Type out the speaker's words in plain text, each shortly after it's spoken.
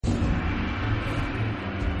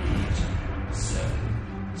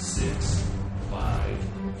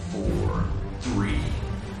4, 3,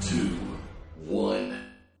 2, 1.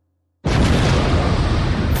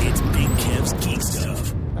 It's Big Kev's Geek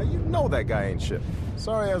Stuff. Now you know that guy ain't shit.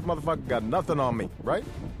 Sorry ass motherfucker got nothing on me, right?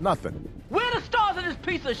 Nothing. Where are the stars of this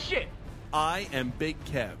piece of shit? I am Big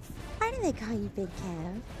Kev. Why do they call you Big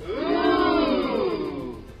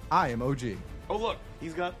Kev? I am OG. Oh look,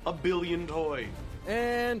 he's got a billion toys.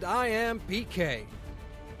 And I am PK.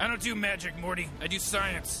 I don't do magic, Morty. I do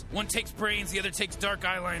science. One takes brains, the other takes dark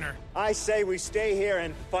eyeliner. I say we stay here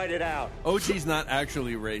and fight it out. OG's not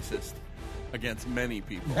actually racist against many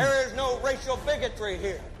people. There is no racial bigotry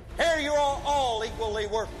here. Here you are all equally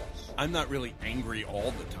worthless. I'm not really angry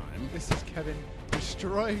all the time. This is Kevin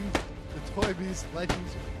destroying the Toy Biz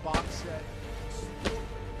Legends box set.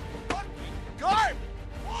 Fucking garbage!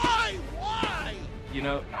 Why? You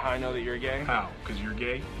know how I know that you're gay? How? Because you're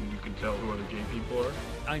gay and you can tell who other gay people are?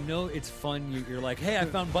 I know it's fun. You're like, hey, I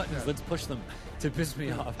found buttons. Let's push them to piss me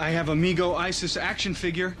off. I have Amigo Isis action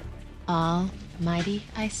figure. Almighty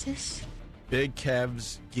Isis? Big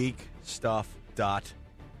Kev's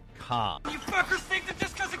GeekStuff.com. You fuckers think that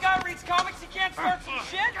just because a guy reads comics he can't start some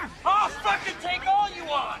shit? I'll fucking take all you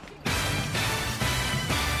want!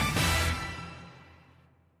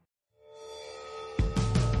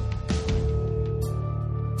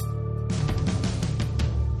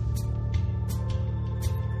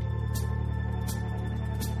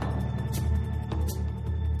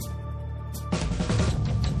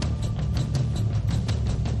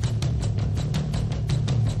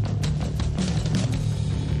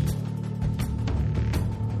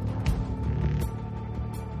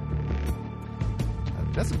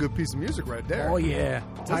 That's a good piece of music right there. Oh, yeah.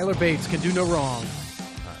 Tyler Bates can do no wrong.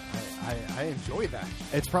 I enjoy that.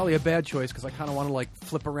 It's probably a bad choice because I kind of want to, like,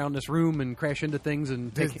 flip around this room and crash into things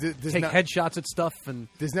and take headshots at stuff. And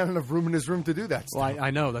there's not enough room in this room to do that stuff. Well,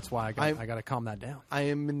 I know. That's why I got to calm that down. I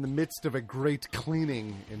am in the midst of a great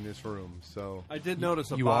cleaning in this room, so... I did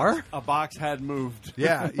notice a box had moved.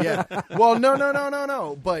 Yeah. Well,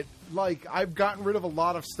 no. But, like, I've gotten rid of a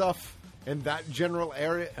lot of stuff in that general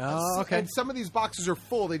area. Oh, okay. And some of these boxes are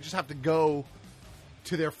full. They just have to go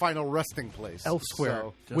to their final resting place. Elsewhere.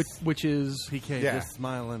 So, which is... PK, Yeah. just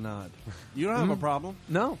smile and nod. You don't have a problem?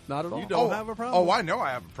 No, not at all. You don't have a problem? Oh, I know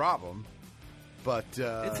I have a problem. But...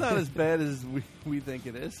 it's not as bad as we think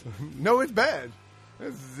it is. No, it's bad.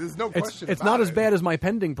 There's no question It's about not it. as bad as my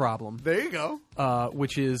pending problem. There you go.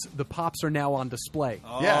 Which is the pops are now on display.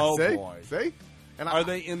 Oh, see? boy. See? And Are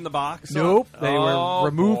they in the box? Nope. They were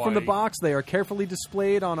removed boy. from the box. They are carefully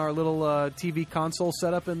displayed on our little TV console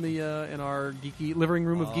setup in our geeky living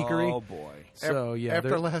room of geekery. Oh, boy. So, yeah.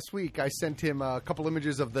 After last week, I sent him a couple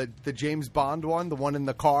images of the James Bond one, the one in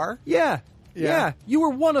the car. Yeah. You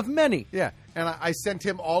were one of many. Yeah. And I sent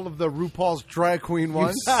him all of the RuPaul's drag queen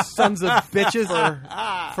ones. Sons of bitches.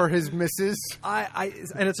 for his missus. I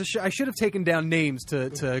should have taken down names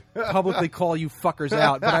to publicly call you fuckers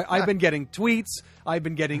out, but I've been getting tweets, I've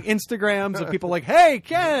been getting Instagrams of people like, "Hey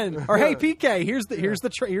Ken," or "Hey PK, here's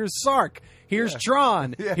Sark, here's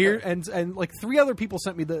Tron, here," and like 3 other people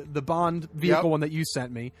sent me the Bond vehicle one that you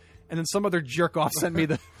sent me. And then some other jerk off sent me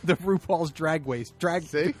the RuPaul's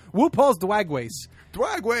See? RuPaul's Dwagways.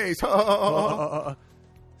 Dwagways.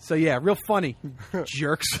 So yeah, real funny,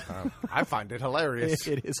 jerks. I find it hilarious.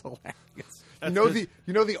 It is hilarious.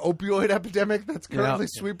 You know the opioid epidemic that's currently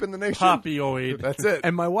sweeping the nation? Poppyoid. That's it.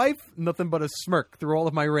 And my wife, nothing but a smirk through all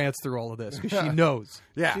of my rants through all of this because she knows.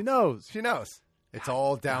 Yeah. She knows. She knows. It's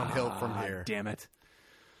all downhill from here. Damn it.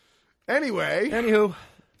 Anywho,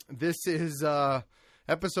 this is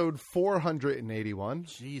episode 481.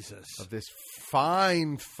 Jesus. Of this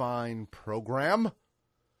fine program.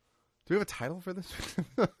 Do we have a title for this?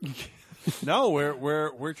 No,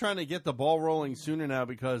 we're trying to get the ball rolling sooner now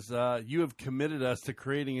because you have committed us to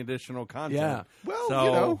creating additional content. Yeah.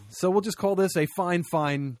 Well, So we'll just call this a fine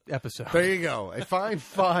episode. There you go. A fine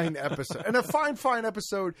episode. And a fine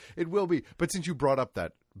episode it will be. But since you brought up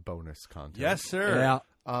that bonus content. Yes, sir. Yeah.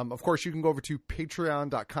 Of course, you can go over to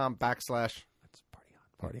patreon.com/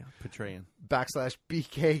 Party on. Patreon. /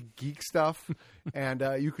 BK Geek Stuff. And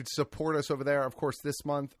you could support us over there. Of course, this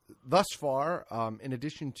month, thus far, in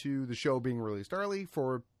addition to the show being released early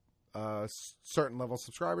for certain level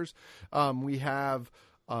subscribers, we have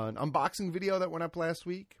an unboxing video that went up last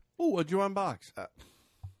week. Oh, what'd you unbox?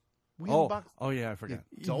 We unboxed. Oh, yeah, I forgot.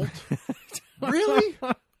 Don't. Really?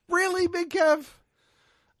 Really, Big Kev?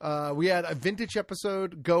 We had a vintage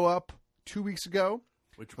episode go up 2 weeks ago.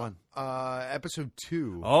 Which one? Episode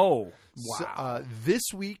 2. Oh, wow. So, this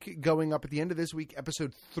week, going up at the end of this week,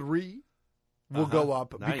 episode 3 will go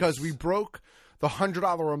up Nice. because we broke the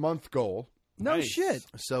 $100 a month goal. No Nice. shit.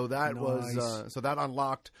 So that was Nice. so that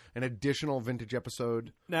unlocked an additional vintage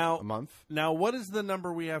episode Now, a month. Now, what is the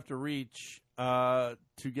number we have to reach to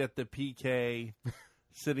get the PK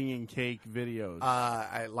sitting in cake videos?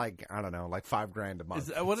 I don't know, like $5,000 a month. Is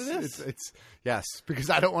that what it is? It's yes, because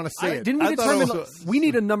I don't want to see it. Didn't we I thought determine it was- we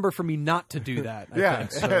need a number for me not to do that? I Yeah.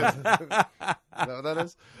 think, so. Is that what that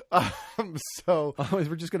is? So Otherwise,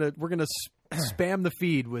 we're gonna spam the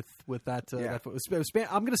feed with that. Yeah. That spam.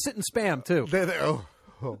 I'm gonna sit and spam too.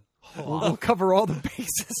 Oh, We'll cover all the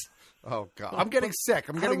bases. oh God, I'm getting sick.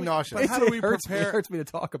 I'm getting nauseous. But how do we It hurts prepare? Me, it hurts me to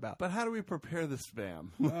talk about. But how do we prepare the spam?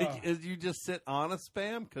 Like, is you just sit on a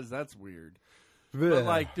spam? Because that's weird. But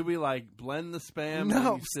like, do we like blend the spam?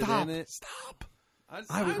 No, and you sit stop. in it? Stop. I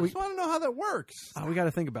just want to know how that works. We got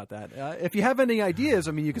to think about that. If you have any ideas,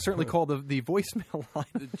 I mean, you can certainly call the voicemail line,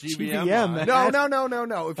 The GVM line.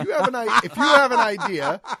 No. If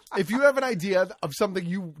you have an idea of something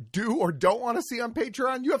you do or don't want to see on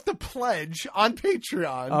Patreon, you have to pledge on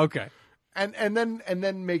Patreon. Okay. And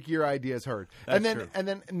then make your ideas heard. That's and true.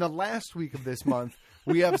 then in the last week of this month,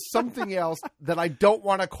 we have something else that I don't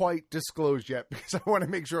want to quite disclose yet because I want to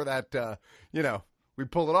make sure that we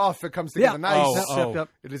pull it off. It comes together nice. Oh.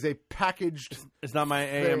 It is a packaged. It's not my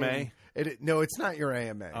AMA. No, it's not your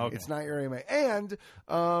AMA. Okay. It's not your AMA. And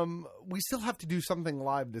we still have to do something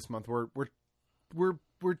live this month.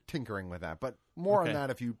 We're tinkering with that, but more on that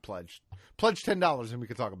if you pledge $10 and we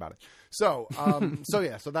could talk about it. So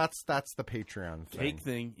so that's the Patreon thing. Cake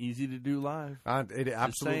thing, easy to do live. It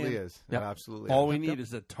absolutely saying. is. Yep. It absolutely All is. we need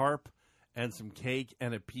is a tarp and some cake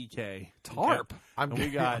and a PK. Tarp? I'm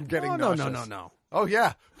And getting No. nauseous. Oh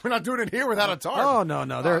yeah, we're not doing it here without a tarp. Oh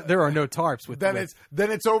no. There are no tarps with. Then with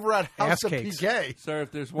it's over at House ass of cakes. PK. Sir,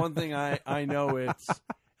 if there's one thing I know,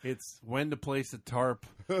 it's when to place a tarp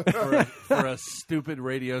for a stupid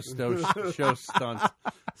radio show stunt.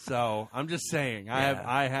 So I'm just saying,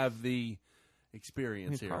 I have the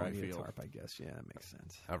experience here. I probably a feel. tarp, I guess. Yeah, that makes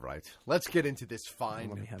sense. All right, let's get into this fine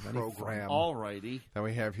Let me have any program All righty. that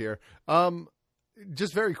we have here.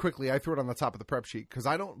 Just very quickly, I threw it on the top of the prep sheet because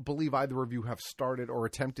I don't believe either of you have started or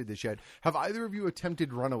attempted this yet. Have either of you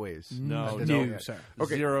attempted Runaways? No, Yet?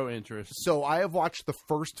 Okay. Zero interest. So I have watched the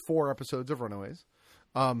first 4 episodes of Runaways.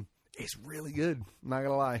 It's really good. I'm not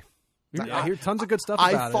gonna lie. I hear tons of good stuff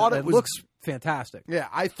I about thought it. it It was- looks fantastic. Yeah,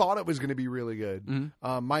 I thought it was going to be really good.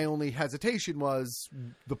 Mm-hmm. My only hesitation was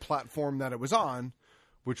the platform that it was on,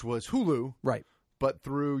 which was Hulu. Right. But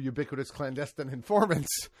through ubiquitous clandestine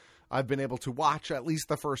informants, I've been able to watch at least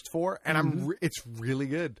the first 4, and it's really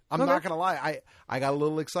good. I'm not going to lie. I got a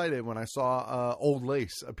little excited when I saw Old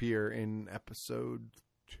Lace appear in episode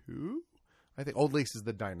 2. I think Old Lace is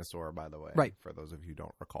the dinosaur, by the way. Right. For those of you who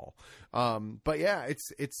don't recall. But yeah,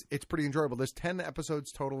 it's pretty enjoyable. There's 10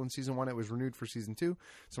 episodes total in season 1. It was renewed for season 2.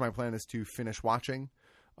 So my plan is to finish watching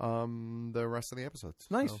the rest of the episodes.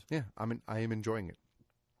 Nice. So, yeah, I am enjoying it.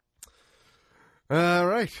 All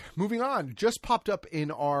right, moving on. Just popped up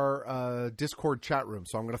in our Discord chat room,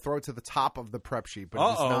 so I'm going to throw it to the top of the prep sheet,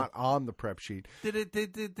 but it's not on the prep sheet.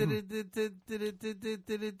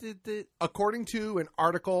 According to an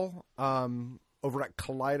article over at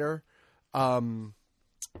Collider, Tom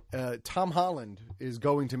Holland is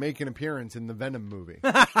going to make an appearance in the Venom movie.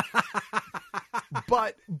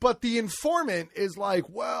 But the informant is like,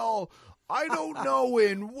 well, I don't know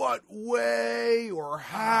in what way or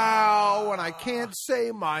how, and I can't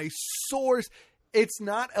say my source. It's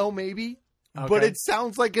not El Maybe, but it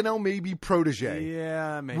sounds like an El Maybe protege.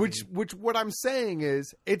 Yeah, maybe. Which what I'm saying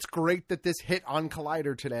is, it's great that this hit on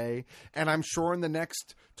Collider today, and I'm sure in the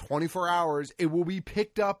next 24 hours it will be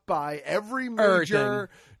picked up by every major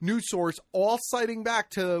news source, all citing back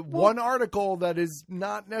to one article that is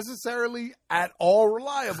not necessarily at all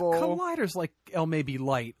reliable. Collider's like El Maybe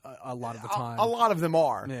light a lot of the time. A lot of them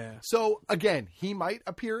are. Yeah. So again, he might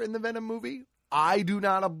appear in the Venom movie. I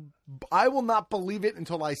will not believe it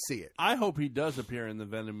until I see it. I hope he does appear in the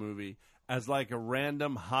Venom movie as like a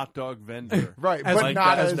random hot dog vendor. Right, As but like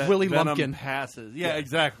not as as Willy Venom Lumpkin. passes. Yeah,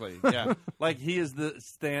 exactly. Yeah. Like he is the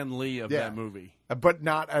Stan Lee of that movie. But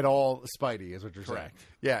not at all Spidey, is what you're Correct. saying.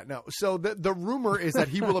 Yeah, no. So the rumor is that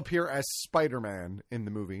he will appear as Spider-Man in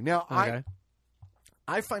the movie. Now, Okay.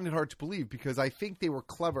 I find it hard to believe because I think they were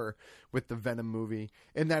clever with the Venom movie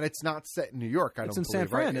in that it's not set in New York. It's don't in San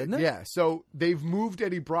believe, right? Fran, isn't it? Yeah. So they've moved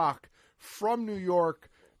Eddie Brock from New York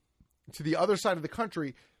to the other side of the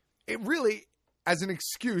country. It really, as an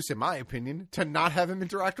excuse, in my opinion, to not have him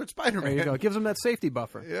interact with Spider-Man. There you go. It gives them that safety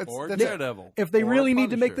buffer. Or Daredevil. If they or really need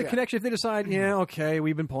to make Punisher. the connection, if they decide, okay,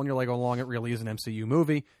 we've been pulling your leg along, it really is an MCU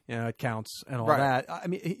movie, it counts and all Right. that. I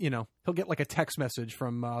mean, he'll get like a text message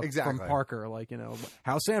from Exactly. Parker, like,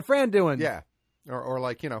 how's San Fran doing? Yeah. Or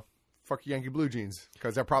like, fuck Yankee Blue Jeans,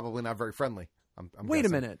 because they're probably not very friendly. I'm Wait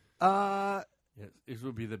guessing. a minute. Yes, this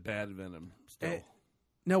would be the bad Venom still.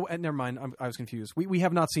 No, never mind. I was confused. We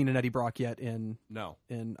have not seen an Eddie Brock yet in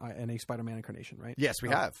a Spider-Man incarnation, right? Yes, we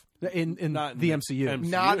have. In the MCU.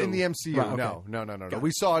 Not in the MCU. Right, okay. No. Got it.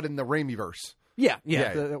 We saw it in the Raimi-verse. Yeah.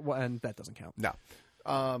 And that doesn't count. No.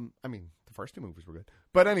 I mean, the first two movies were good.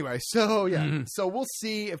 But anyway, so yeah. Mm-hmm. So we'll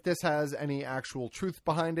see if this has any actual truth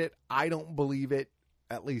behind it. I don't believe it,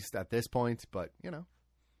 at least at this point, but,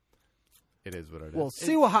 it is what it is. We'll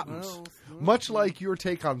see what happens. Much like your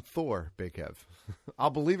take on Thor, Big Kev. I'll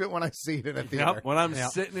believe it when I see it in a theater. Yep. When I'm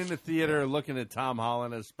sitting in the theater looking at Tom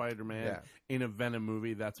Holland as Spider-Man in a Venom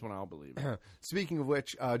movie, that's when I'll believe it. Speaking of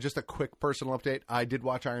which, just a quick personal update. I did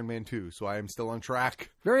watch Iron Man 2, so I am still on track.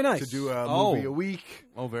 Very nice. To do a movie a week.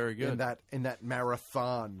 Oh, very good. In that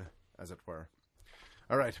marathon, as it were.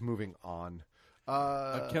 All right, moving on.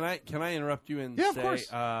 Can I interrupt you and Yeah, say, of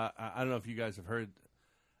course. I don't know if you guys have heard,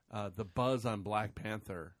 the buzz on Black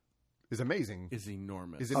Panther is amazing. Is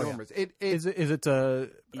enormous. Is enormous. Is it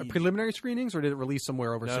preliminary screenings, or did it release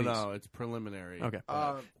somewhere overseas? No, it's preliminary. Okay.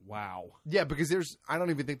 Wow. Yeah, because I don't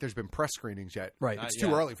even think there's been press screenings yet. Right. It's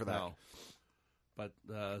too early for that. No. But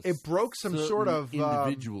it broke some sort of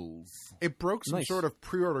individuals. It broke some sort of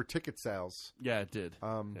pre-order ticket sales. Yeah, it did.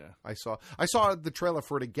 I saw the trailer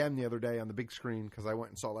for it again the other day on the big screen because I went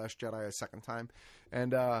and saw Last Jedi a second time,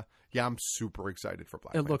 and I'm super excited for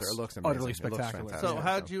Black Panther. It looks amazing. utterly spectacular. So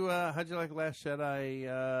how'd you like Last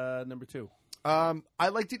Jedi number 2? I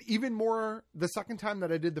liked it even more the second time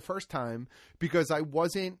that I did the first time because I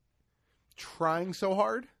wasn't trying so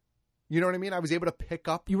hard. You know what I mean? I was able to pick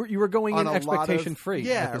up. You were going in expectation free.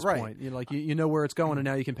 Yeah, at this right. point. You know where it's going, and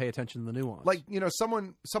now you can pay attention to the nuance. Like,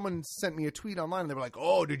 someone sent me a tweet online, and they were like,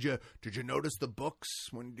 "Oh, did you notice the books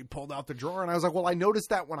when you pulled out the drawer?" And I was like, "Well, I noticed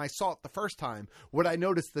that when I saw it the first time. What I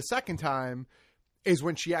noticed the second time is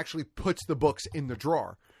when she actually puts the books in the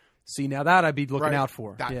drawer." See, now that I'd be looking out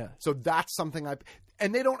for. Yeah. So that's something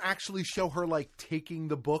and they don't actually show her like taking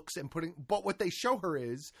the books and but what they show her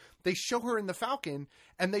is they show her in the Falcon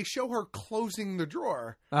and they show her closing the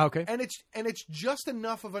drawer. Okay. And it's just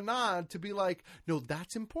enough of a nod to be like, no,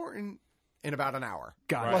 that's important in about an hour.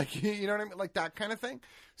 Got it. Like, you know what I mean? Like that kind of thing.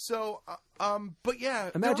 So, but yeah.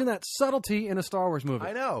 Imagine that subtlety in a Star Wars movie.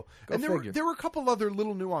 I know. Go and figure. there were a couple other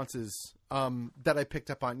little nuances that I picked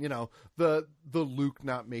up on. The Luke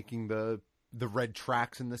not making the red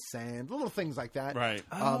tracks in the sand, little things like that, right?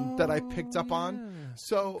 That I picked up on.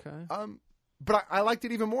 So, but I liked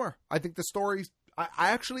it even more. I think the story.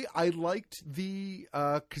 I liked the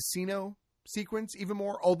casino sequence even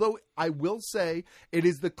more. Although I will say it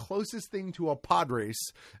is the closest thing to a pod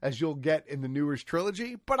race as you'll get in the newest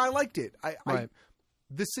trilogy. But I liked it.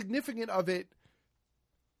 The significance of it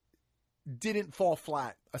didn't fall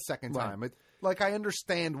flat a second time. I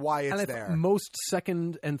understand why it's there. Most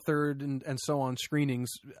second and third and so on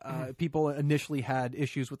screenings, people initially had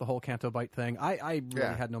issues with the whole Canto Bight thing. I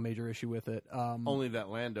really had no major issue with it. Only that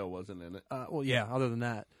Lando wasn't in it. Well, yeah, other than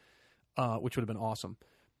that, which would have been awesome.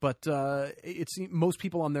 But it's most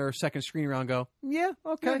people on their second screen round go, yeah,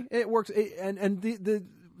 okay, it works. And the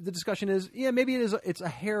discussion is, yeah, maybe it's a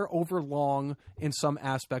hair over long in some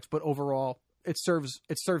aspects, but overall it serves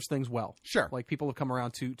things well. Sure. Like people have come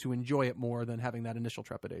around to enjoy it more than having that initial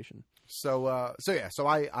trepidation. So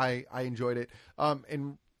I enjoyed it.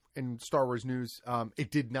 In Star Wars news, it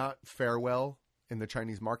did not fare well in the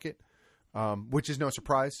Chinese market, which is no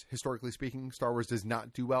surprise. Historically speaking, Star Wars does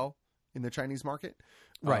not do well in the Chinese market.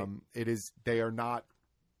 Right. They are not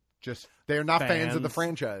fans of the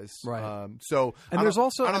franchise. Right. There's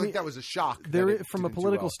also I don't think that was a shock. From a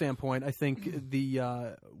political standpoint, I think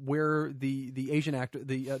where the Asian actor,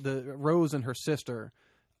 the Rose and her sister,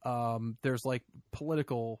 there's like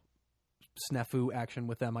political snafu action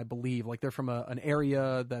with them. I believe like they're from an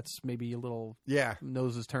area that's maybe a little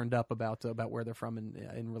noses turned up about where they're from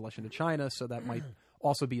in relation to China. So that might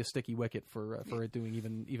also be a sticky wicket for it doing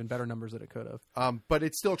even better numbers than it could have. But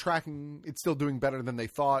it's still tracking. It's still doing better than they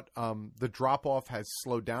thought. The drop off has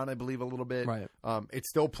slowed down, I believe, a little bit. Right. It's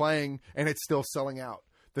still playing and it's still selling out.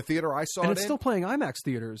 The theater I saw, it's still playing IMAX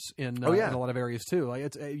theaters in a lot of areas too. Like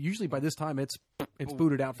it's usually by this time it's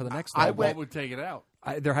booted out for the next time. What would take it out?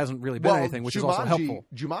 there hasn't really been anything, which is also helpful.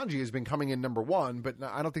 Jumanji has been coming in number 1, but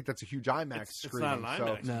I don't think that's a huge IMAX screening. It's not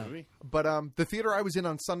an IMAX movie. But the theater I was in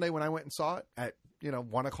on Sunday when I went and saw it at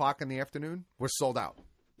 1 o'clock in the afternoon was sold out.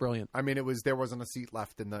 Brilliant. I mean, there wasn't a seat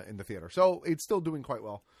left in the theater, so it's still doing quite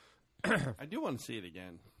well. I do want to see it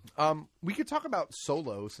again. We could talk about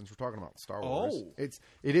Solo since we're talking about Star Wars. Oh.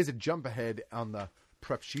 It is a jump ahead on the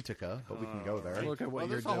Prepshitika, but we can go there. Look at what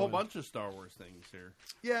there's a whole bunch of Star Wars things here.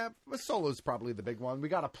 Yeah, but Solo's probably the big one. We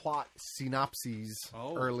got a plot synopses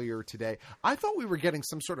earlier today. I thought we were getting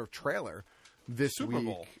some sort of trailer this Super week.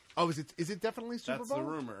 Bowl. Oh, is it definitely Super That's Bowl? the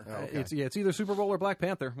rumor. Oh, okay. It's either Super Bowl or Black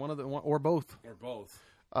Panther, or both. Or both.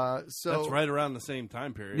 So that's right around the same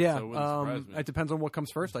time period. Yeah, so it wouldn't surprise me. it depends on what comes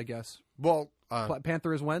first, I guess. Well, Black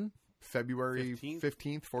Panther is when? February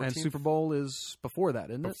 15th, 14th. And Super Bowl is before that,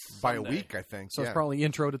 isn't it? By a week, I think. So it's probably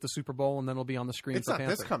introed at the Super Bowl, and then it'll be on the screen It's for not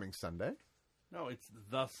Panther. this coming Sunday. No, it's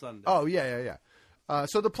the Sunday. Oh, yeah.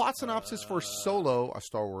 So the plot synopsis for Solo, a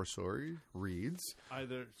Star Wars story, reads...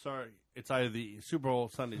 It's either the Super Bowl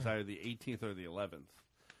Sunday's either the 18th or the 11th.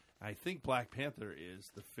 I think Black Panther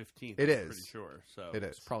is the 15th. It I'm is. pretty sure. So it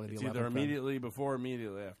is. Probably the 11th. Either immediately before or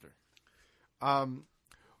immediately after.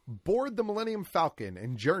 Board the Millennium Falcon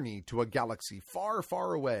and journey to a galaxy far,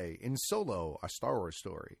 far away in Solo, a Star Wars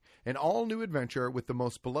story. An all-new adventure with the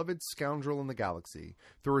most beloved scoundrel in the galaxy.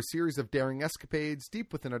 Through a series of daring escapades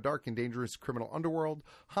deep within a dark and dangerous criminal underworld,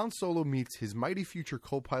 Han Solo meets his mighty future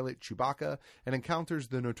co-pilot Chewbacca and encounters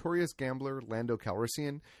the notorious gambler Lando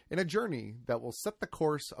Calrissian in a journey that will set the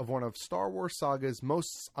course of one of Star Wars saga's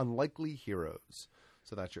most unlikely heroes.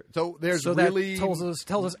 So that's your. So there's really that tells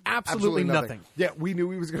us absolutely nothing. Yeah, we knew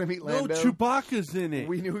he was going to meet Lando. No, Chewbacca's in it.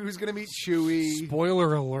 We knew he was going to meet Chewie.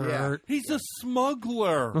 Spoiler alert! Yeah. He's a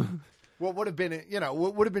smuggler. What would have been,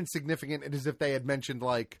 what would have been significant is if they had mentioned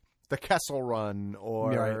like the Kessel Run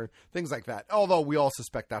or things like that. Although we all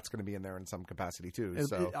suspect that's going to be in there in some capacity too.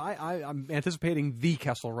 So I'm anticipating the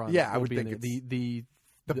Kessel Run. Yeah, I would be think the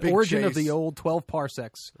big origin chase. of the old 12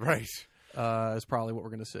 parsecs. Right. Is probably what we're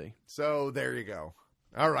going to see. So there you go.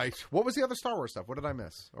 All right. What was the other Star Wars stuff? What did I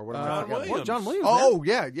miss? Or what John Williams. John Williams. Oh,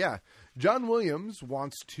 yeah. John Williams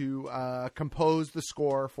wants to compose the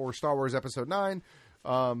score for Star Wars Episode 9,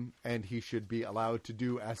 and he should be allowed to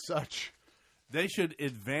do as such. They should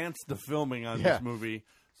advance the filming on this movie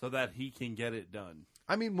so that he can get it done.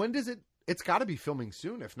 I mean, when does it... It's got to be filming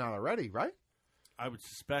soon, if not already, right? I would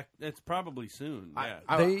suspect it's probably soon. Yeah.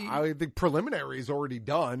 I think preliminary is already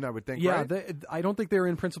done, I would think, Yeah, right? I don't think they're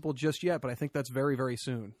in principle just yet, but I think that's very, very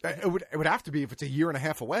soon. It would have to be if it's a year and a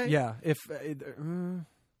half away. Yeah,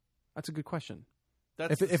 that's a good question.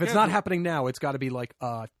 That's if it's not happening now, it's got to be like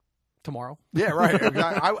tomorrow. Yeah, right.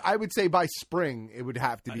 I would say by spring it would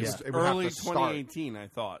have to be it would early have to start. 2018. I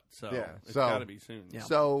thought so. Yeah, it's got to be soon. Yeah.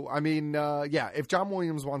 So I mean, if John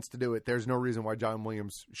Williams wants to do it, there's no reason why John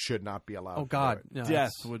Williams should not be allowed. Oh God, to do it. no,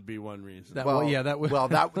 Death would be one reason. that would. Well,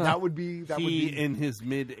 that would be in his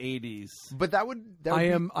mid 80s. But that would. I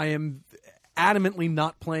am adamantly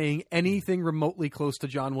not playing anything remotely close to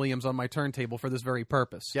John Williams on my turntable for this very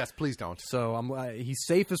purpose. Yes, please don't. So he's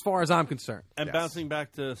safe as far as I'm concerned. And bouncing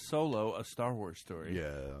back to Solo, a Star Wars story.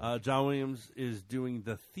 Yeah. John Williams is doing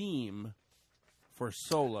the theme for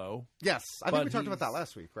Solo. Yes, I think we talked about that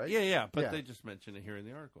last week, right? Yeah. But they just mentioned it here in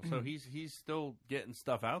the article. So he's still getting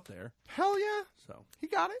stuff out there. Hell yeah. So he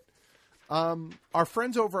got it. Our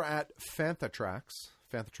friends over at Fanthatrax,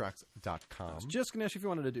 fanthatrax.com. I was just going to ask you if you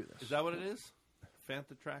wanted to do this. Is that what it is?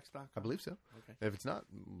 Fanthatrax.com? I believe so. Okay. If it's not,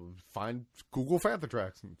 Google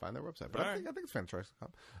Fanthatrax and find their website. But All I think it's fanthatrax.com.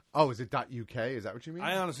 Oh, is it .uk? Is that what you mean?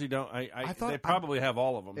 I honestly don't. I thought they probably have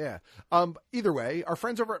all of them. Yeah. Either way, our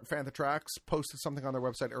friends over at Fanthatrax posted something on their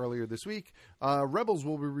website earlier this week. Rebels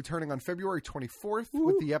will be returning on February 24th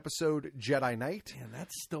with the episode Jedi Knight. Man,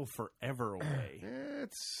 that's still forever away.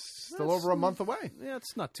 It's still over a month away. Yeah,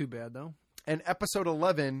 it's not too bad, though. And episode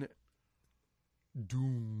 11,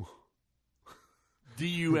 Doom.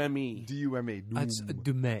 D-U-M-E. D-U-M-E. That's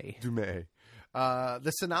Dume. Dume.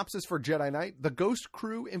 The synopsis for Jedi Knight: the Ghost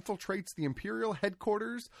crew infiltrates the Imperial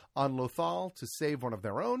headquarters on Lothal to save one of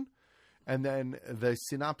their own. And then the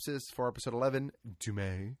synopsis for episode 11,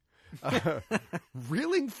 Dume.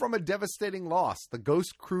 Reeling from a devastating loss, the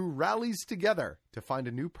Ghost crew rallies together to find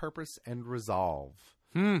a new purpose and resolve.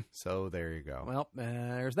 So there you go. Well,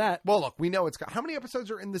 there's that. Well, look, we know it's got... How many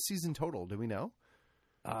episodes are in the season total? Do we know?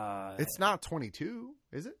 It's not 22,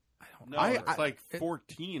 is it? I don't know. It's like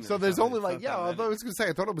 14. So there's only like, although I was going to say,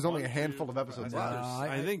 I thought it was only a handful of episodes left.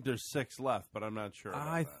 I think there's 6 left, but I'm not sure.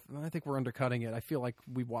 I think we're undercutting it. I feel like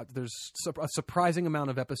there's a surprising amount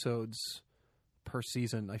of episodes per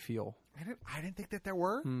season, I feel. I didn't think that there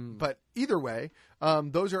were, but either way,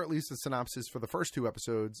 those are at least the synopsis for the first 2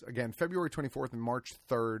 episodes. Again, February 24th and March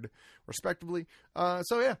 3rd, respectively.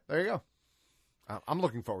 So yeah, there you go. I'm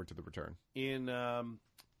looking forward to the return.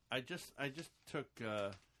 I just took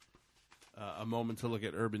a moment to look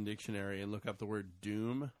at Urban Dictionary and look up the word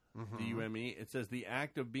doom, D-U-M-E. It says the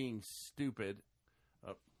act of being stupid.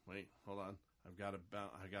 Oh, wait, hold on. I've got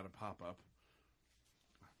a pop up.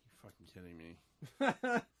 Are you fucking kidding me?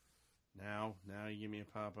 Now you give me a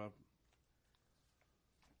pop up.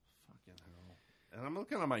 Fucking hell! And I'm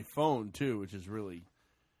looking on my phone too, which is really.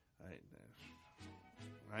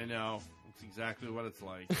 I know. It's exactly what it's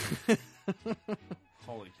like.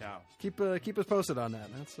 Holy cow! Keep us posted on that.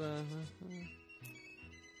 That's.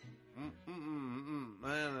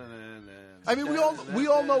 I mean, we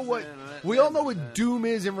all know what doom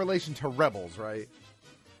is in relation to Rebels, right?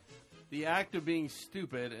 The act of being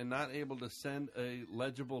stupid and not able to send a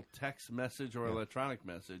legible text message or electronic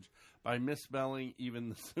message by misspelling even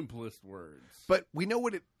the simplest words. But we know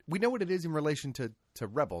what it is in relation to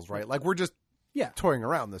Rebels, right? Like we're just toying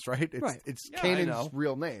around this, right? It's Kanan's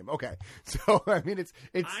real name. Okay, so I mean, it's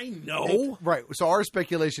I know, right? So our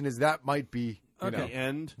speculation is that might be the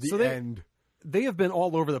end. The end. They have been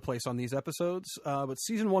all over the place on these episodes, but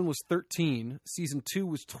Season 1 was 13, Season 2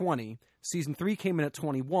 was 20, Season 3 came in at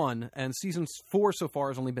 21, and Season 4 so far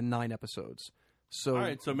has only been 9 episodes. So, all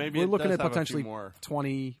right, so maybe we're looking at have potentially more.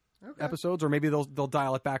 20 episodes, or maybe they'll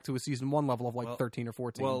dial it back to a Season 1 level of 13 or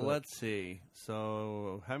 14. Well, let's see.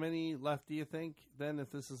 So how many left do you think then,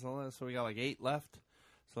 if this is the last? So we got 8 left.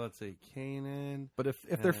 So let's see, Kanan. But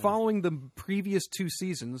if they're following the previous 2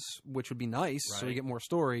 seasons, which would be nice, so we Right. get more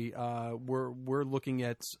story, we're looking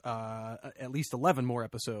at least 11 more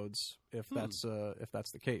episodes if that's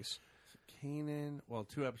the case. So Kanan. Well,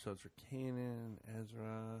 2 episodes for Kanan,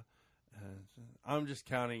 Ezra. I'm just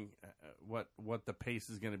counting what the pace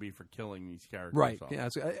is going to be for killing these characters. Right. off. Yeah.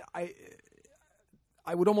 So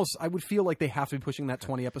I would feel like they have to be pushing that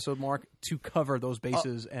 20 episode mark to cover those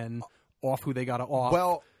bases and off who they got to off.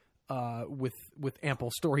 Well, with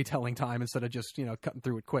ample storytelling time instead of just cutting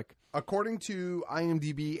through it quick. According to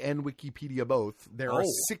IMDb and Wikipedia both, there are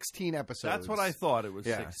 16 episodes. That's what I thought. It was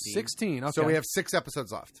 16. Okay. So we have 6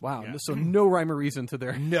 episodes left. Wow. Yeah. So no rhyme or reason to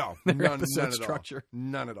their none episode at structure. All.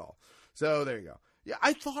 None at all. So there you go. Yeah,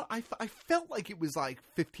 I felt like it was like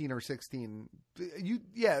 15 or 16. It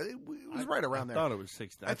was right around there. I thought it was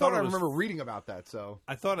 16. I thought I remember reading about that. So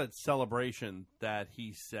I thought at Celebration that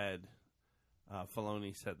he said,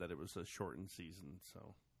 Filoni said that it was a shortened season,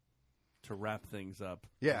 so to wrap things up,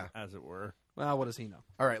 as it were. Well, what does he know?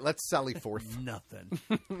 All right, let's sally forth. Nothing.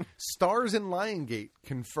 Stars in Lionsgate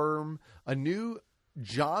confirm a new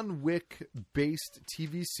John Wick-based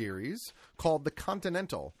TV series called The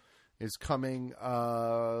Continental is coming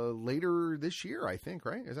later this year, I think,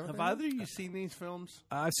 right? Is that Have either of you seen these films?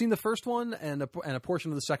 I've seen the first one and a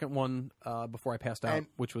portion of the second one before I passed out,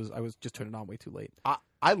 which was I was just turning on way too late.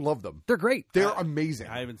 I love them. They're great. They're amazing.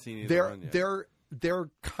 I haven't seen either one yet. They're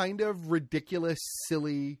kind of ridiculous,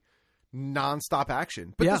 silly, nonstop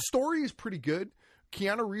action. But the story is pretty good.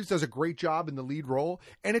 Keanu Reeves does a great job in the lead role,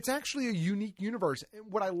 and it's actually a unique universe.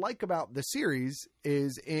 What I like about the series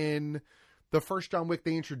is in the first John Wick,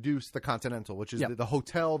 they introduced the Continental, which is the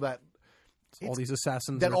hotel that all these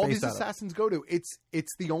assassins go to.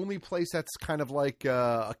 It's the only place that's kind of like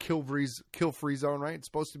a kill free zone, right? It's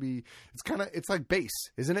supposed to be. It's like base,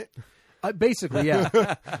 isn't it? Basically, yeah.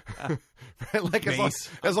 Right? Like base.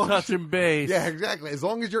 as long touching base. Yeah, exactly. As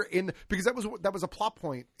long as you're in, because that was a plot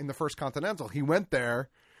point in the first Continental. He went there.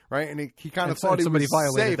 Right, and he kind of thought he was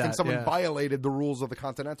safe, and someone violated the rules of the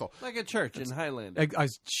Continental. Like a church in Highland. I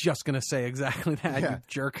was just going to say exactly that, you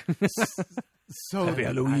jerk. So Happy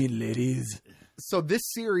Halloween, ladies. So this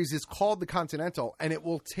series is called The Continental, and it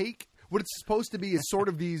will take what it's supposed to be is sort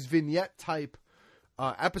of these vignette-type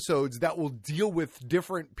episodes that will deal with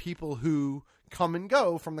different people who come and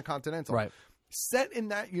go from the Continental. Right. Set in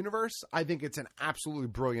that universe, I think it's an absolutely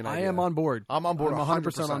brilliant idea. I am on board. I'm on board. I'm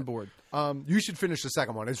 100% on board. You should finish the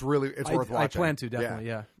second one. It's worth watching. I plan to, definitely,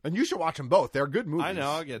 yeah. And you should watch them both. They're good movies. I know.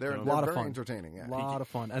 I'll get They're them. a lot very of fun. Entertaining. Yeah. A lot of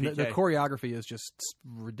fun. And the choreography is just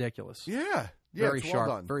ridiculous. Yeah. Very it's sharp.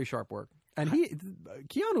 Well done. Very sharp work. And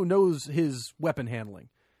Keanu knows his weapon handling.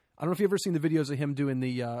 I don't know if you've ever seen the videos of him doing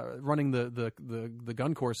the running the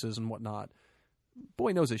gun courses and whatnot.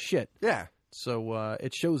 Boy knows his shit. Yeah. So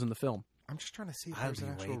it shows in the film. I'm just trying to see if there's an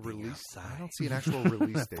actual release. I don't see an actual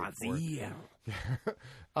release date for it.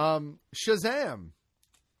 Shazam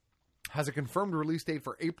has a confirmed release date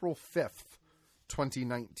for April 5th,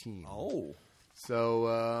 2019. Oh.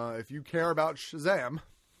 So if you care about Shazam,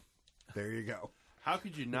 there you go. How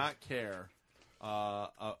could you not care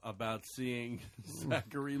about seeing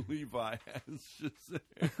Zachary Levi as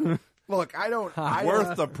Shazam? Look, I don't.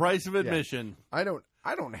 Worth the price of admission. I don't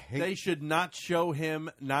hate. They should not show him,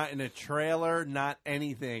 not in a trailer, not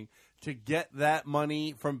anything. To get that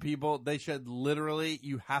money from people, they should literally,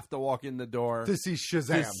 you have to walk in the door to see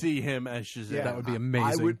Shazam. To see him as Shazam. Yeah. That would be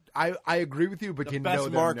amazing. I agree with you, but the you best know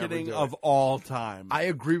they'll marketing never do of it. all time. I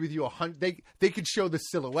agree with you 100. They could show the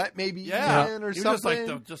silhouette maybe Yeah. in or Even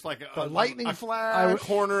something. just like the lightning a flash.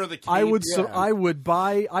 corner of the cape. I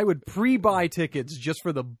would pre-buy tickets just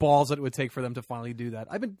for the balls that it would take for them to finally do that.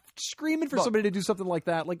 I've been screaming for somebody to do something like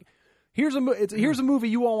that. Like, here's a movie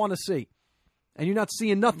you all want to see. And you're not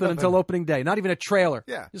seeing nothing until opening day. Not even a trailer.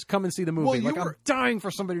 Yeah. Just come and see the movie. Well, I'm dying for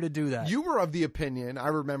somebody to do that. You were of the opinion, I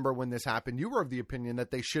remember when this happened, you were of the opinion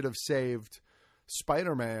that they should have saved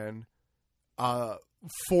Spider-Man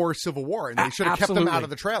for Civil War. And they should have kept him out of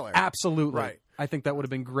the trailer. Absolutely. Right. I think that would have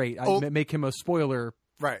been great. I'd make him a spoiler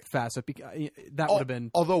facet. That would have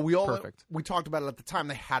been Although perfect. we talked about it at the time,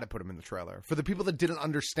 they had to put him in the trailer. For the people that didn't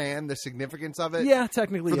understand the significance of it. Yeah,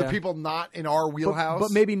 technically, For the people not in our wheelhouse.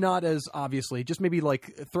 But maybe not as obviously. Just maybe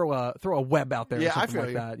like throw a web out there or something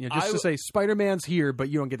like that. You know, just to say Spider-Man's here, but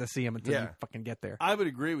you don't get to see him until you fucking get there. I would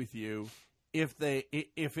agree with you if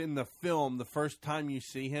in the film, the first time you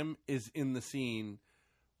see him is in the scene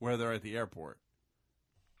where they're at the airport.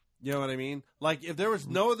 You know what I mean? Like, if there was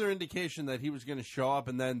no other indication that he was going to show up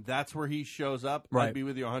and then that's where he shows up, I'd be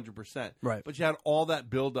with you 100%. Right. But you had all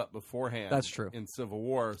that build-up beforehand. That's true. In Civil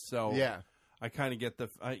War. So I kind of get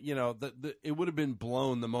it would have been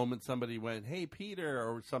blown the moment somebody went, hey, Peter,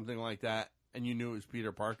 or something like that, and you knew it was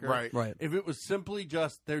Peter Parker. Right. If it was simply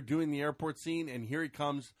just they're doing the airport scene and here he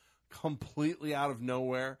comes completely out of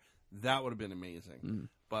nowhere, that would have been amazing.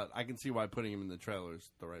 But I can see why putting him in the trailer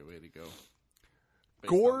is the right way to go.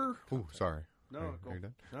 Gore. Oh, sorry. No,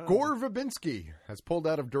 Gore Verbinski has pulled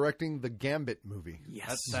out of directing the Gambit movie.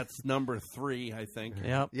 Yes, that's number 3, I think.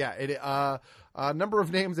 Yep. Yeah. A number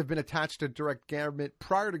of names have been attached to direct Gambit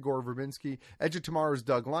prior to Gore Verbinski. Edge of Tomorrow's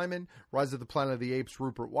Doug Liman, Rise of the Planet of the Apes'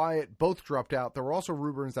 Rupert Wyatt, both dropped out. There were also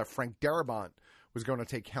rumors that Frank Darabont was going to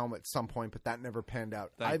take helm at some point, but that never panned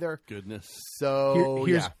out either. Goodness. So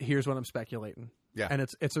here's what I'm speculating. Yeah, and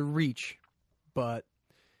it's a reach, but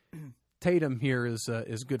Tatum here is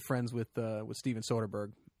good friends with Steven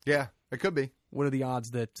Soderbergh. Yeah, it could be. What are the odds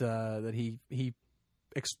that he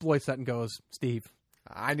exploits that and goes, Steve,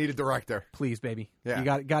 I need a director, please, baby. Yeah,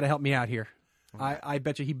 you got to help me out here. I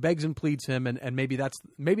bet you he begs and pleads him, and maybe that's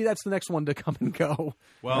the next one to come and go.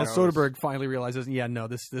 Well, as Soderbergh finally realizes,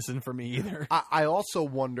 this isn't for me either. I also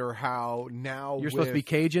wonder how now you're supposed to be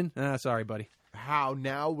Cajun. Sorry, buddy. How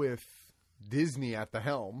now with Disney at the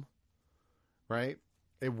helm, right?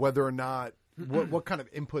 Whether or not what kind of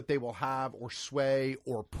input they will have, or sway,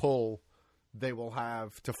 or pull they will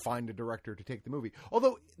have to find a director to take the movie.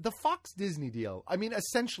 Although the Fox Disney deal, I mean,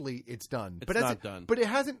 essentially it's done. It's not done. But it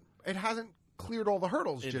hasn't cleared all the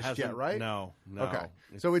hurdles just yet, right? No. Okay.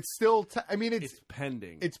 So it's still. It's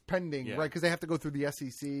pending. It's pending, right? Because they have to go through the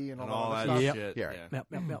SEC and all that stuff. Shit. Yeah.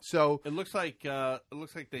 Yep. So it looks like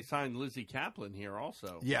they signed Lizzie Kaplan here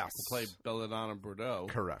also. Yes. To play Belladonna Bordeaux.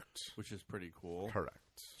 Correct. Which is pretty cool. Correct.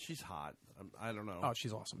 She's hot. I don't know. Oh,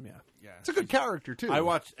 she's awesome. Yeah. It's a good character too. I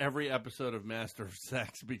watched every episode of Master of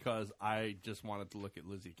Sex because I just wanted to look at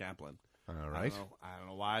Lizzie Kaplan. All right. I don't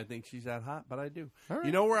know why I think she's that hot, but I do. All right.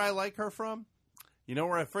 You know where I like her from? You know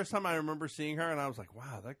where first time I remember seeing her and I was like,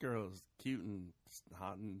 wow, that girl is cute and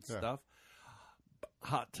hot and stuff.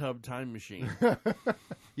 Hot Tub Time Machine.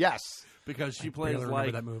 Yes. Because she I plays barely like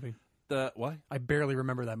remember that movie. The what? I barely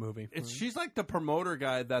remember that movie. She's like the promoter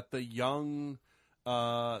guy that the young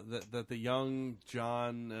the young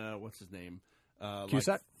John what's his name?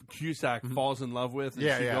 Cusack? Cusack falls in love with, and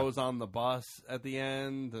Yeah, she yeah. goes on the bus at the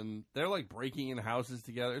end, and they're like breaking in houses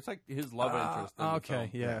together. It's like his love interest. In the Okay,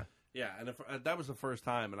 film. yeah. Yeah, and that was the first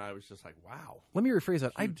time, and I was just like, wow. Let me rephrase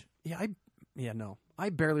that. I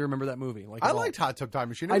barely remember that movie. Like, I at all. liked Hot Tub Time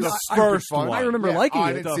Machine. I It was know- first I one. remember liking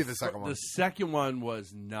I it. didn't see the second one. The second one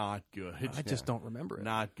was not good. I just don't remember it.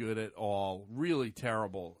 Not good at all. Really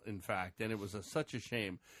terrible, in fact. And it was such a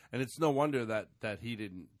shame. And it's no wonder that he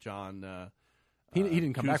didn't, John... He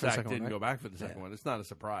didn't come back for the Cusack second one, didn't right? go back for the second one. It's not a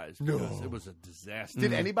surprise. No. Because it was a disaster.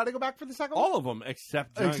 Did anybody go back for the second one? All of them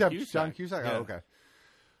except John Cusack. John Cusack? Yeah. Oh, okay.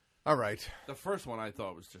 All right. The first one I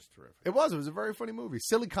thought was just terrific. It was a very funny movie.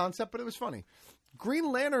 Silly concept, but it was funny.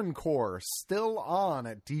 Green Lantern Corps still on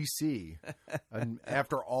at DC and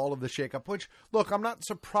after all of the shakeup, which, look, I'm not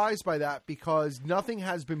surprised by that because nothing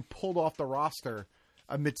has been pulled off the roster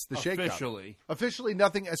amidst the shakeup. Officially,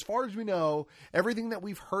 nothing. As far as we know, everything that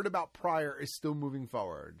we've heard about prior is still moving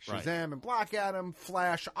forward. Right. Shazam and Black Adam,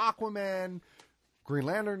 Flash, Aquaman, Green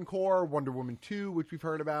Lantern Corps, Wonder Woman 2, which we've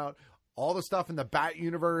heard about, all the stuff in the Bat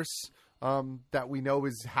universe that we know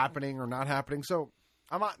is happening or not happening. So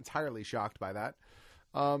I'm not entirely shocked by that.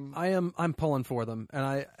 I'm pulling for them,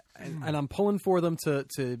 and I'm pulling for them to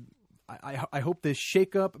I hope this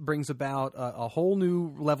shakeup brings about a whole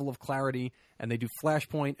new level of clarity, and they do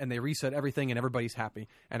Flashpoint and they reset everything, and everybody's happy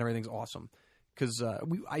and everything's awesome. Because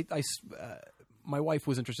my wife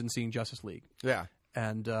was interested in seeing Justice League,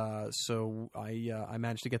 and so I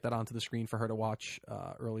managed to get that onto the screen for her to watch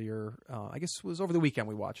earlier. I guess it was over the weekend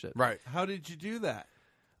we watched it. Right? How did you do that?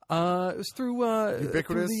 It was through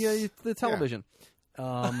Ubiquitous? the television.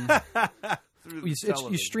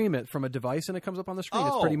 You stream it from a device and it comes up on the screen.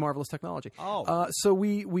 It's pretty marvelous technology. So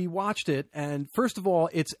we watched it, and first of all,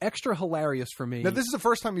 it's extra hilarious for me. Now, this is the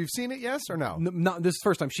first time you've seen it, yes or no? No, this is the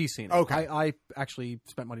first time she's seen it. Okay. I actually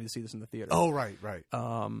spent money to see this in the theater. Oh, right.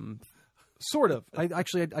 Sort of.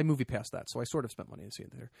 I movie passed that, so I sort of spent money to see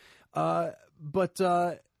it there.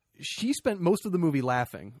 But she spent most of the movie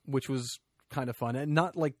laughing, which was kind of fun, and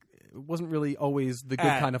not like it wasn't really always the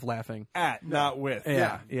good kind of laughing. Not with.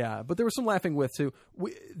 Yeah. But there was some laughing with too.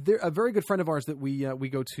 A very good friend of ours that we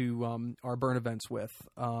go to our burn events with.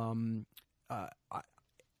 I'm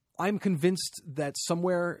convinced that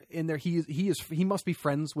somewhere in there he must be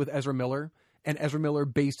friends with Ezra Miller, and Ezra Miller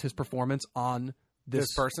based his performance on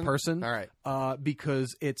this person. All right.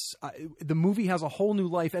 Because it's the movie has a whole new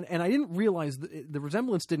life, and I didn't realize the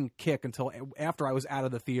resemblance didn't kick until after I was out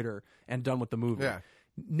of the theater and done with the movie. Yeah.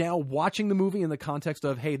 Now watching the movie in the context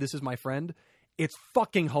of, hey, this is my friend, it's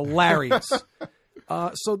fucking hilarious.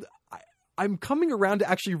 I'm coming around to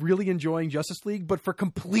actually really enjoying Justice League, but for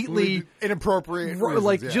completely inappropriate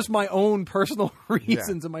reasons, just my own personal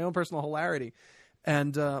reasons and my own personal hilarity.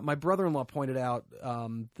 And my brother-in-law pointed out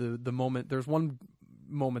the moment. There's one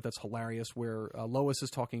moment that's hilarious where Lois is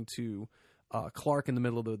talking to Clark in the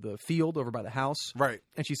middle of the field over by the house. Right.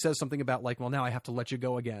 And she says something about like, well, now I have to let you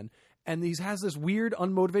go again. And he has this weird,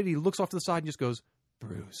 unmotivated, he looks off to the side and just goes,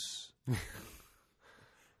 Bruce.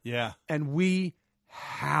 Yeah. And we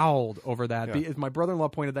howled over that. Yeah. My brother-in-law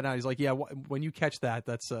pointed that out. He's like, yeah, when you catch that,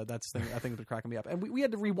 I think it's cracking me up. And we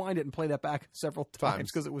had to rewind it and play that back several times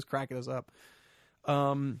because it was cracking us up.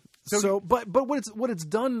 But what it's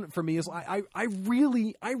done for me is I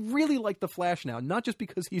really like the Flash now, not just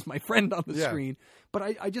because he's my friend on the screen, but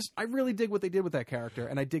I really dig what they did with that character,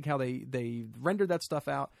 and I dig how they rendered that stuff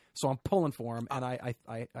out. So I'm pulling for him, and I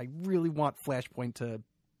really want Flashpoint to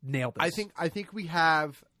nail this. I think we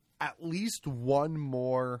have at least one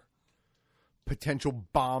more potential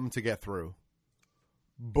bomb to get through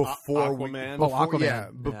before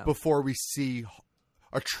Aquaman. Before we see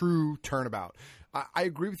a true turnabout. I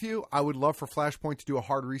agree with you. I would love for Flashpoint to do a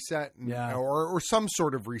hard reset, or some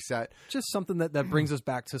sort of reset. Just something that brings us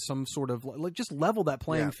back to some sort of like just level that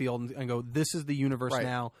playing field and go, this is the universe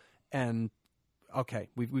now, and okay,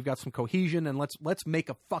 we've got some cohesion, and let's make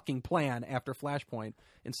a fucking plan after Flashpoint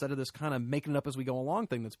instead of this kind of making it up as we go along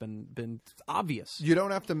thing that's been obvious. You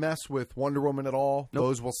don't have to mess with Wonder Woman at all. Nope.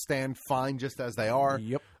 Those will stand fine just as they are.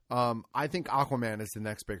 Yep. I think Aquaman is the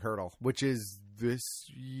next big hurdle, which is this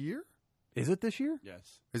year. Is it this year?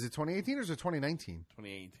 Yes. Is it 2018 or is it 2019?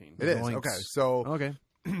 2018. It is. Okay.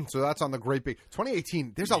 So that's on the great big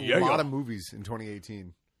 2018. There's a lot of movies in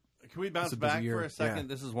 2018. Can we bounce back for a second?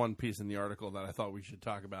 Yeah. This is one piece in the article that I thought we should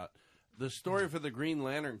talk about. The story for the Green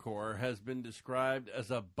Lantern Corps has been described as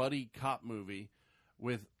a buddy cop movie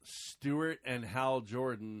with Stewart and Hal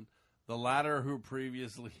Jordan, the latter who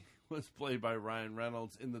previously was played by Ryan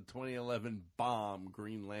Reynolds in the 2011 bomb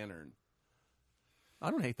Green Lantern. I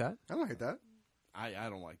don't hate that. I don't hate that. I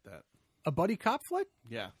don't like that. A buddy cop flick?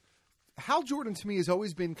 Yeah. Hal Jordan to me has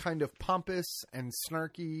always been kind of pompous and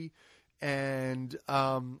snarky and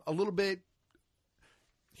a little bit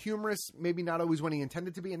humorous, maybe not always when he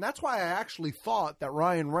intended to be. And that's why I actually thought that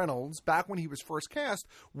Ryan Reynolds, back when he was first cast,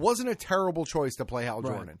 wasn't a terrible choice to play Hal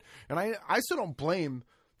Jordan. And I still don't blame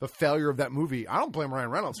the failure of that movie. I don't blame Ryan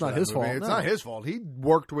Reynolds for that movie. It's not his fault. He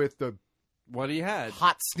worked with what he had.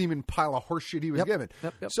 Hot steaming pile of horse shit he was given.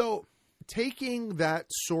 Yep. So taking that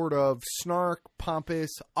sort of snark,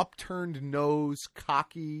 pompous, upturned nose,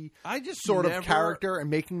 cocky of character and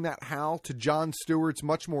making that Hal to Jon Stewart's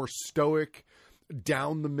much more stoic,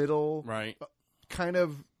 down the middle, right? Kind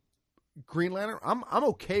of Green Lantern. I'm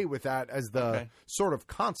okay with that as the sort of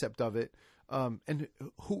concept of it. And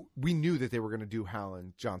who we knew that they were going to do Hal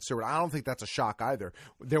and John Stewart. I don't think that's a shock either.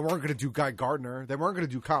 They weren't going to do Guy Gardner. They weren't going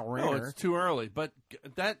to do Kyle Rayner. No, it's too early. But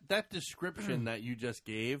that description that you just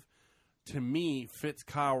gave, to me, fits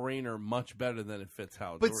Kyle Rayner much better than it fits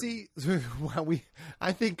Hal But Jordan. see,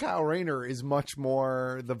 I think Kyle Rayner is much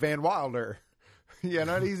more the Van Wilder. You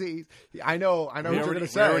know, I know what you're going to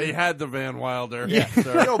say. We already had the Van Wilder. Yeah,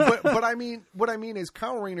 no, but what I mean is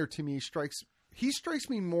Kyle Rayner to me strikes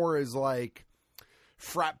me more as like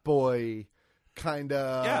frat boy, kind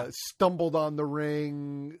of stumbled on the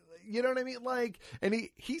ring. You know what I mean? Like, and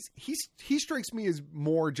he strikes me as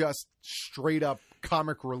more just straight up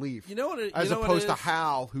comic relief. You know what? As opposed to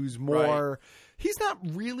Hal, who's more. Right. He's not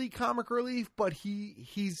really comic relief, but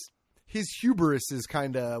his hubris is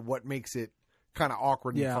kind of what makes it kind of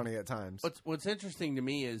awkward and funny at times. What's interesting to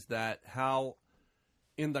me is that Hal,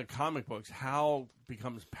 in the comic books, Hal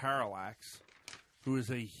becomes Parallax, who is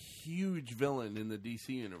a huge villain in the DC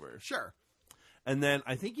universe. Sure. And then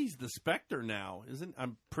I think he's the Spectre now, isn't?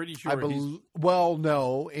 I'm pretty sure. Well,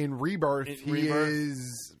 no. In Rebirth, he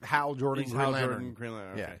is Hal Jordan. He's Green Hal Lantern. Jordan, Green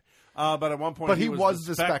Lantern. Okay. Yeah. But at one point, but he was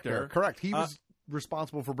the Spectre. Correct. He was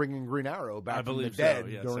responsible for bringing Green Arrow back from the dead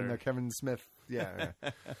during the Kevin Smith. Yeah.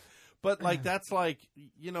 But like that's like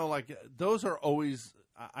like those are always.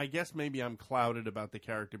 I guess maybe I'm clouded about the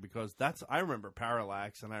character because I remember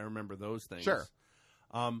Parallax and I remember those things. Sure.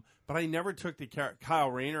 But I never took the Kyle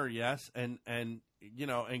Rayner, yes, and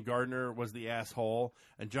Gardner was the asshole,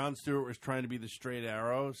 and John Stewart was trying to be the straight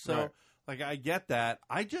arrow. So, like, I get that.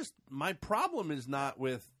 My problem is not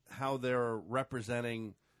with how they're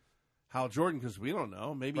representing Hal Jordan because we don't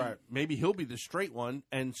know. Maybe he'll be the straight one,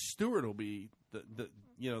 and Stewart will be the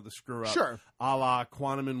screw up. Sure, a la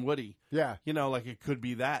Quantum and Woody. Yeah, like it could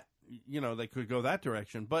be that. They could go that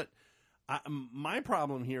direction. But my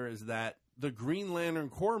problem here is that the Green Lantern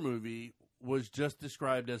Corps movie was just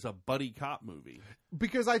described as a buddy cop movie.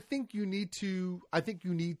 Because I think you need to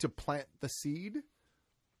plant the seed.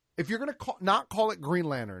 If you're going to not call it Green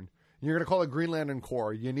Lantern, you're going to call it Green Lantern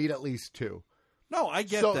Corps, you need at least two. No, I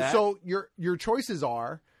get that. So your choices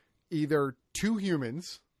are either two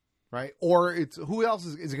humans, right? Or it's who else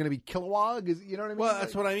is it going to be? Kilowog? You know what I mean? Well,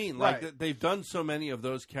 that's what I mean. Like right. They've done so many of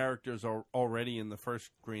those characters already in the first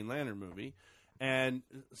Green Lantern movie. And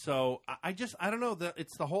so I don't know.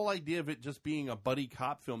 It's the whole idea of it just being a buddy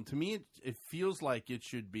cop film. To me, it feels like it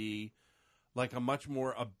should be like a much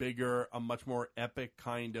more epic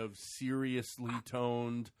kind of seriously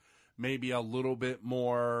toned, maybe a little bit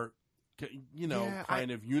more, kind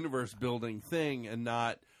of universe building thing, and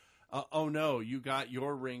not. Oh no! You got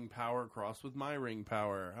your ring power crossed with my ring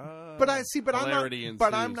power.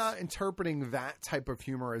 I'm not interpreting that type of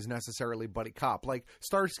humor as necessarily buddy cop, like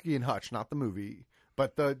Starsky and Hutch, not the movie,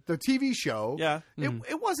 but the TV show. Yeah,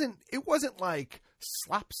 it wasn't like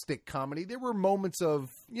slapstick comedy. There were moments of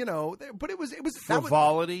but it was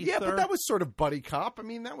frivolity. But that was sort of buddy cop. I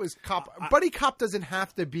mean, that was cop. Buddy cop doesn't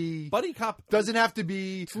have to be. Buddy cop doesn't have to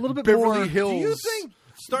be. It's a little bit Beverly more. Hills. Do you think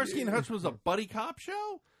Starsky and Hutch was a buddy cop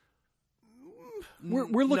show?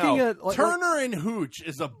 We're looking at Turner and Hooch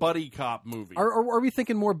is a buddy cop movie. Are we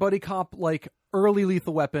thinking more buddy cop like early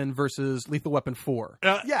Lethal Weapon versus Lethal Weapon 4?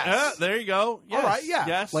 Yes. There you go. Yes. All right. Yeah.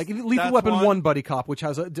 Yes. Like Lethal Weapon 1 buddy cop, which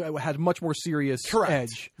had much more serious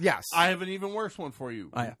edge. Yes. I have an even worse one for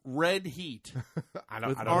you. Red Heat.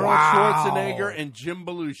 Arnold Schwarzenegger and Jim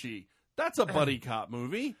Belushi. That's a buddy cop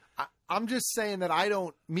movie. I'm just saying that I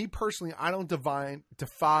don't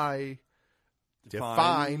define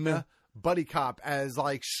buddy cop as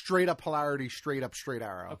like straight up hilarity, straight up straight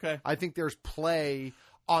arrow. Okay. I think there's play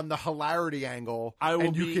on the hilarity angle,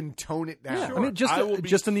 you can tone it down. Yeah, sure. I mean,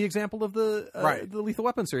 just in the example of the Lethal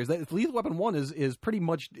Weapon series, Lethal Weapon 1 is pretty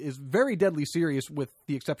much very deadly serious, with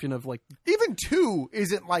the exception of like even 2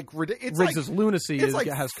 isn't like ridiculous. Riggs' lunacy has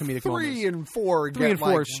comedic 3 moments. and 4 get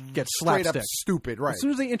straight slapstick. up stupid. Right. As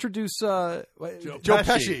soon as they introduce Joe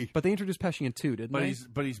Pesci, but they introduced Pesci in 2, didn't they?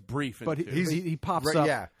 But he's brief. But he pops up.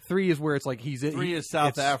 Yeah. 3 is where it's like 3 is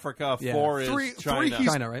South Africa. 4 is China.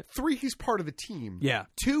 China, right? 3 he's part of the team. Yeah.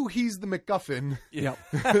 2 he's the MacGuffin. Yep.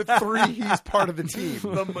 3 he's part of the team.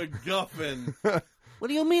 The MacGuffin. What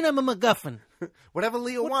do you mean I'm a MacGuffin? Whatever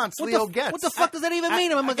Leo wants, Leo gets. What the fuck does that even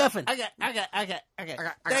mean? I'm a MacGuffin. Okay.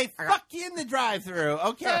 They fuck you in the drive-thru,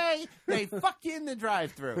 okay? They fuck you in the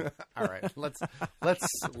drive-thru. All right,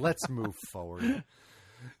 let's move forward.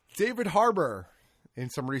 David Harbour, in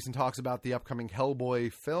some recent talks about the upcoming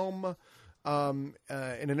Hellboy film, in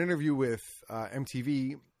an interview with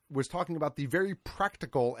MTV, was talking about the very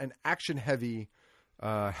practical and action-heavy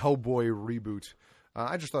Hellboy reboot.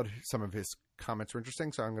 I just thought some of his comments were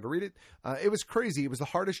interesting, so I'm going to read it. It was crazy. It was the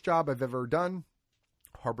hardest job I've ever done.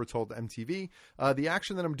 Harbour told MTV. The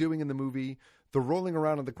action that I'm doing in the movie, the rolling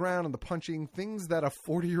around on the ground and the punching, things that a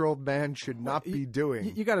 40-year-old man should not be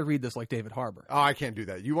doing. You got to read this like David Harbour. Oh, I can't do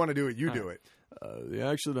that. You want to do it, you do it. The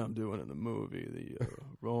action I'm doing in the movie, the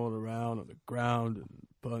rolling around on the ground and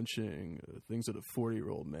punching, things that a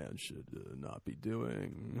 40-year-old man should not be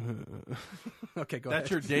doing. Okay, go That's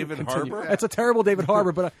ahead. your David Continue. Harbour? That's a terrible David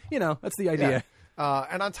Harbour, but, that's the idea. Yeah.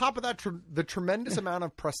 And on top of that, the tremendous amount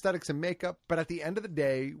of prosthetics and makeup, but at the end of the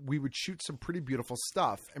day, we would shoot some pretty beautiful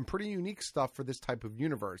stuff and pretty unique stuff for this type of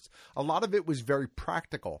universe. A lot of it was very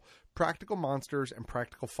practical monsters and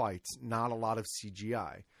practical fights, not a lot of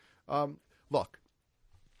CGI. Look,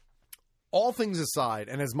 all things aside,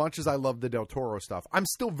 and as much as I love the Del Toro stuff, I'm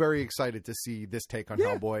still very excited to see this take on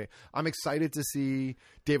Hellboy. I'm excited to see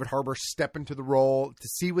David Harbour step into the role, to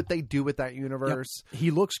see what they do with that universe. Yep.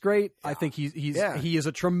 He looks great. I think he is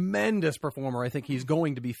a tremendous performer. I think he's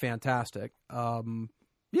going to be fantastic.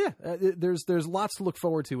 There's lots to look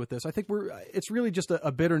forward to with this. I think it's really just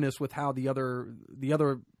a bitterness with how the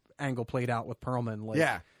other angle played out with Perlman.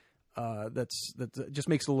 That just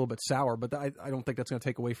makes it a little bit sour, but I don't think that's going to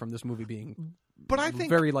take away from this movie being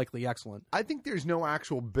very likely excellent. I think there's no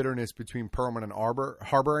actual bitterness between Perlman and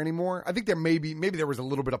Harbour anymore. I think there maybe there was a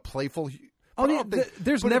little bit of playful.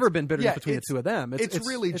 There's never been bitterness between the two of them. It's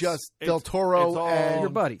really just Del Toro and your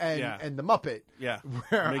buddy and the Muppet. Yeah,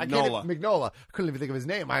 Mignola. I couldn't even think of his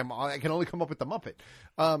name. I can only come up with the Muppet.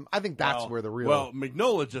 I think that's where the real. Well,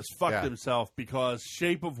 Mignola just fucked himself because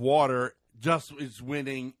Shape of Water just is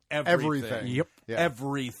winning everything. Yep. Yeah.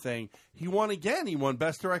 Everything. He won again. He won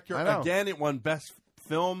Best Director again. It won Best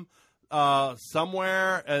Film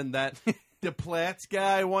somewhere, and that DePlatz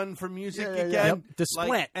guy won for music again. Yep.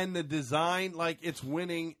 Desplat. And the design, it's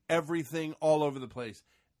winning everything all over the place.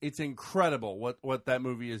 It's incredible what that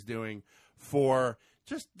movie is doing for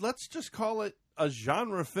let's just call it a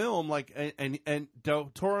genre film, and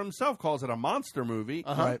Del Toro himself calls it a monster movie.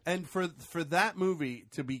 Right. And for that movie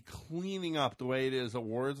to be cleaning up the way it is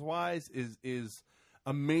awards wise is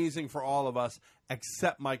amazing for all of us,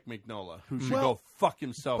 except Mike Mignola, who should go fuck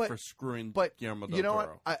himself for screwing Guillermo del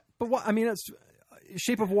Toro. It's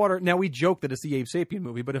Shape of Water. Now we joke that it's the Abe Sapien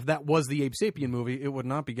movie, but if that was the Abe Sapien movie, it would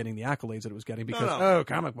not be getting the accolades that it was getting because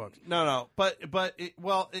comic books. No, but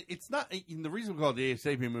it's not. The reason we call it the Abe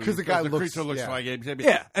Sapien movie because the creature looks like Abe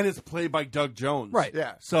Sapien, and it's played by Doug Jones, right?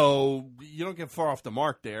 Yeah, so you don't get far off the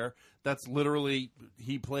mark there. That's literally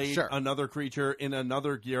he played another creature in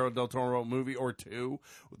another Guillermo del Toro movie or two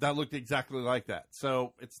that looked exactly like that.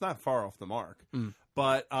 So it's not far off the mark.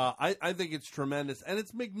 But I think it's tremendous, and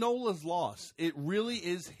it's Mignola's loss. It really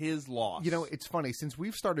is his loss. It's funny since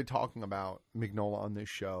we've started talking about Mignola on this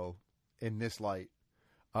show in this light.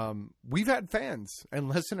 We've had fans and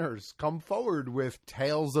listeners come forward with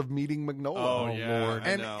tales of meeting Mignola. Oh yeah,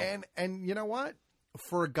 Lord. And you know what?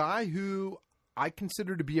 For a guy who I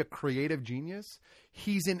consider to be a creative genius,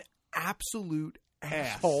 he's an absolute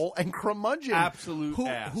asshole and curmudgeon. Absolute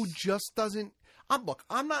ass. Who just doesn't.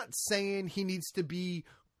 I'm not saying he needs to be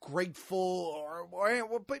grateful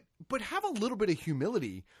but have a little bit of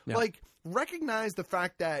humility. Yeah. Recognize the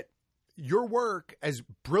fact that your work, as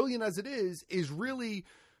brilliant as it is really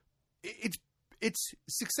its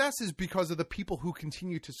success is because of the people who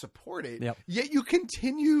continue to support it. Yep. Yet you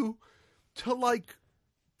continue to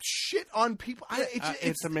shit on people.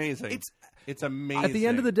 It's amazing. It's amazing. At the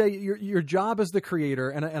end of the day, your job as the creator,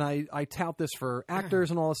 and I tout this for actors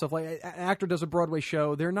and all this stuff. Like an actor does a Broadway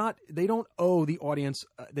show, they don't owe the audience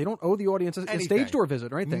a stage door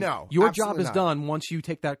visit or anything. No, your job is done once you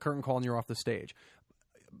take that curtain call and you're off the stage.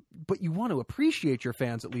 But you want to appreciate your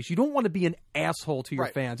fans at least. You don't want to be an asshole to your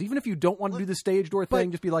fans, even if you don't want to do the stage door thing.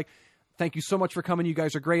 Just be like, "Thank you so much for coming. You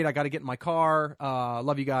guys are great. I got to get in my car.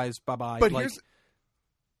 Love you guys. Bye bye." But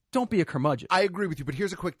don't be a curmudgeon. I agree with you, but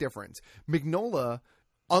here's a quick difference. Mignola,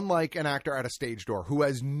 unlike an actor at a stage door who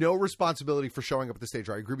has no responsibility for showing up at the stage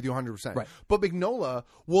door, I agree with you 100%. Right. But Mignola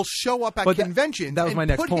will show up at conventions that was my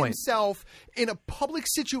next put point. himself in a public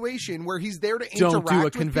situation where he's there to interact with Don't do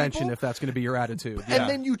a convention people, if that's going to be your attitude. And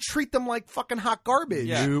then you treat them like fucking hot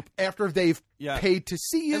garbage after they've paid to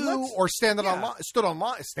see you or stood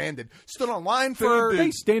online for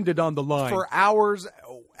they standed on the line for hours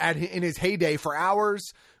in his heyday for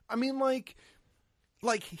hours. I mean, like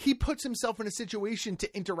he puts himself in a situation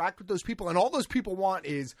to interact with those people, and all those people want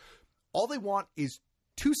is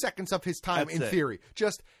 2 seconds of his time. That's in theory.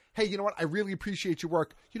 Just, hey, you know what? I really appreciate your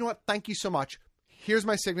work. You know what? Thank you so much. Here's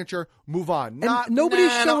my signature. Move on.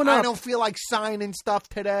 Nobody's showing up. I don't feel like signing stuff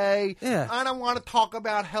today. Yeah. I don't want to talk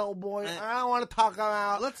about Hellboy. I don't want to talk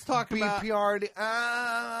about. Let's talk about BPRD.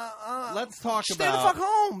 Let's talk Stay about. the fuck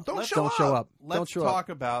home. Don't show up. Let's talk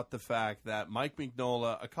about the fact that Mike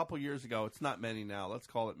Mignola, a couple years ago, it's not many now, let's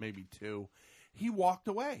call it maybe 2, he walked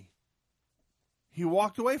away. He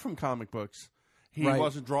walked away from comic books. He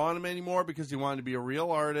wasn't drawing them anymore because he wanted to be a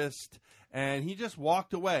real artist, and he just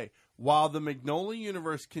walked away. While the Mignola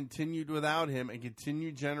universe continued without him and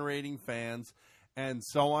continued generating fans and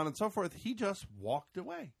so on and so forth, he just walked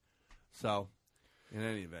away. So, in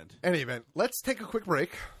any event. Let's take a quick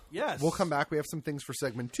break. Yes. We'll come back. We have some things for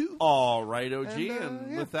segment 2. All right, OG.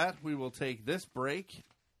 And with that, we will take this break,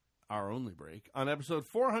 our only break, on episode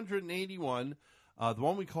 481, the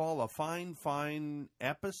one we call a fine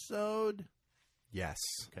episode. Yes.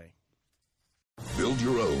 Okay. Build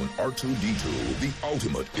your own R2-D2, the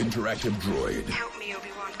ultimate interactive droid. Help me,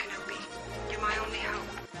 Obi-Wan Kenobi. You're my only hope.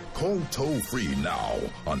 Call toll-free now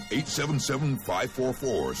on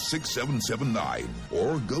 877-544-6779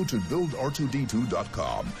 or go to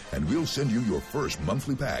buildr2d2.com and we'll send you your first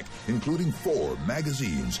monthly pack, including 4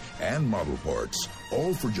 magazines and model parts,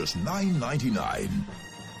 all for just $9.99.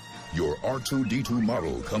 Your R2-D2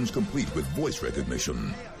 model comes complete with voice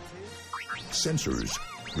recognition, sensors,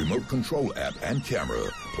 remote control app and camera,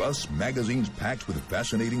 plus magazines packed with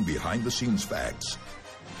fascinating behind-the-scenes facts.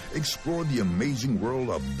 Explore the amazing world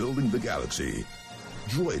of building the galaxy,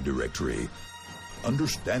 Droid Directory,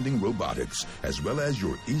 understanding robotics, as well as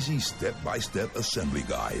your easy step-by-step assembly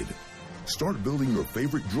guide. Start building your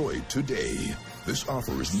favorite droid today. This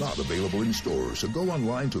offer is not available in stores, so go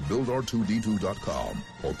online to buildr2d2.com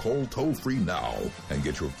or call toll-free now and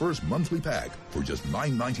get your first monthly pack for just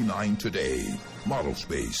 $9.99 today. Model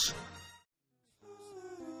Space.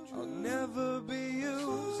 I'll never be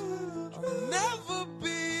used. I'll never be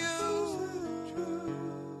used.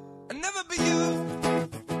 I'll never be used.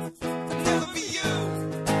 I'll never be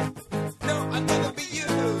used. No, I'll never be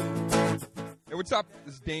used. Hey, what's up?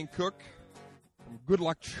 This is Dane Cook from Good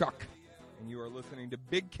Luck Chuck, and you are listening to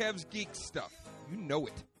Big Kev's Geek Stuff. You know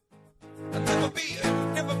it. I'll never be,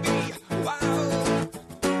 wow.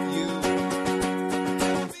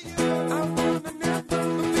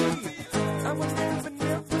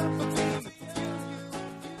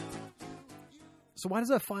 So why does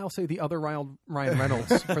that file say the other Ryan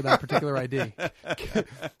Reynolds for that particular ID?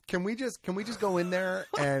 Can we just go in there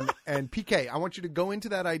and PK, I want you to go into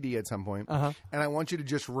that ID at some point, and I want you to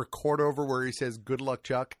just record over where he says "Good luck,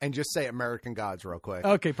 Chuck," and just say "American Gods" real quick.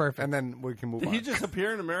 Okay, perfect. And then we can move Did on. he just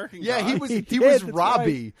appear in American Gods? Yeah, he was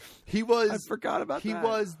Robbie. Right. He was. I forgot about he that. He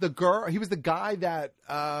was the girl. He was the guy that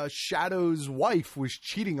Shadow's wife was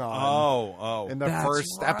cheating on. Oh, in the That's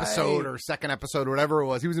first right. episode or second episode, or whatever it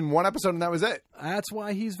was. He was in one episode, and that was it. That's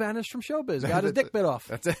why he's vanished from showbiz. Got his dick bit off.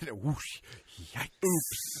 That's it. Whoosh. Yikes.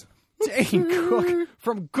 Oops. Dane Cook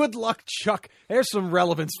from Good Luck Chuck. There's some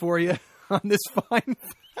relevance for you on this fine.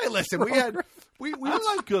 Hey, listen, I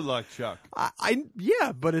like Good Luck Chuck.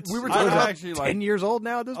 Yeah, but it's we were talking talking about actually 10 years old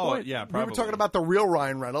now at this point. Yeah, we probably. were talking about the real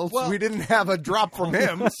Ryan Reynolds. Well- we didn't have a drop from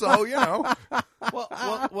him, so you know.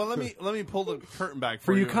 Well, let me pull the curtain back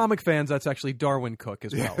For you comic fans, that's actually Darwin Cook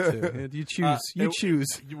as well. Too. You choose.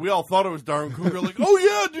 We all thought it was Darwin Cook. We're like, oh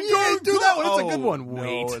yeah, Darwin do Cook. that one. It's a good Oh, one. No,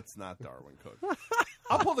 Wait. it's not Darwin Cook.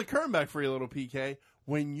 I'll pull the curtain back for you, little PK.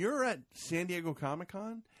 When you're at San Diego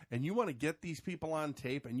Comic-Con and you want to get these people on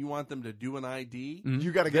tape and you want them to do an ID,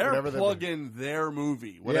 You got to get they're whatever they're plugging their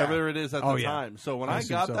movie, whatever it is at the yeah. time. So when I I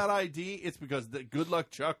assume got so. that ID, it's because the Good Luck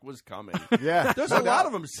Chuck was coming. Yeah, There's no a lot doubt.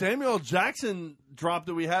 of them. Samuel Jackson drop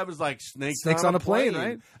that we have is like Snakes on a plane,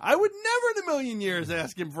 right? I would never in a million years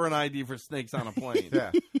ask him for an ID for Snakes on a Plane.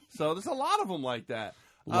 Yeah. So there's a lot of them like that.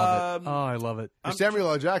 Love it. Oh, I love it. The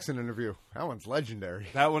Samuel L. Jackson interview. That one's legendary.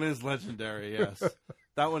 That one is legendary, yes.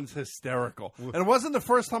 That one's hysterical. And it wasn't the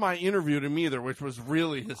first time I interviewed him either, which was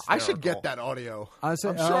really hysterical. I should get that audio. I say,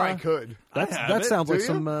 I'm sure I could. That sounds like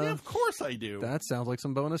some. yeah, of course I do. That sounds like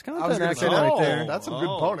some bonus content. I was going to say actually, that right there. That's some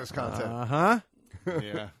good bonus content.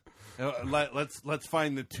 Yeah. Let's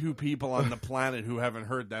find the 2 people on the planet who haven't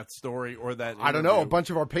heard that story or that I don't know. A interview. bunch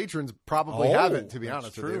of our patrons probably haven't, to be that's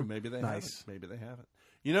honest true. with you. Maybe they Nice. haven't. Maybe they haven't.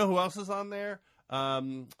 You know who else is on there?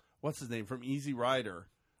 What's his name? From Easy Rider.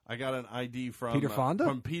 I got an ID from Peter Fonda?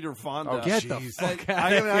 From Peter Fonda. Oh, Get the jeez. fuck I out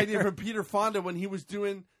got of an ID here. from Peter Fonda when he was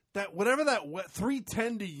doing that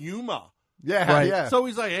 310 to Yuma Yeah, Right. yeah. So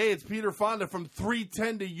he's like, hey, it's Peter Fonda from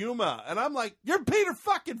 310 to Yuma. And I'm like, you're Peter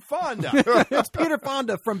fucking Fonda. It's Peter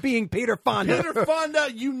Fonda from being Peter Fonda. Peter Fonda,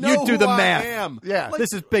 you know You do who the I math. am. Yeah. Like,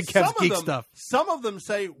 This is Big Kev's some of geek them- stuff. Some of them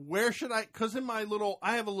say, where should I, because in my little,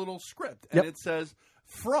 I have a little script, and Yep. it says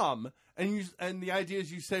from, and the idea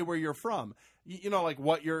is you say where you're from. You know, like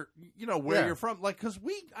what you're, where Yeah. you're from. Like, because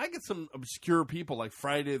I get some obscure people, like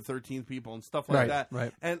Friday the 13th people and stuff like that.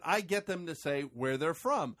 Right. And I get them to say where they're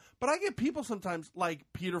from. But I get people sometimes, like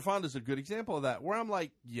Peter Fonda's a good example of that, where I'm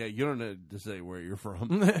like, yeah, you don't need to say where you're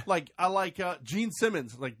from. Like, I like Gene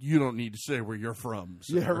Simmons, like, you don't need to say where you're from.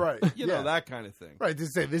 sir. Yeah, right. You Yeah. know, that kind of thing. Right,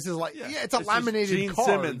 this is like it's a This is laminated Gene card,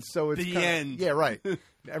 Simmons, so it's the kinda- end. Yeah, right.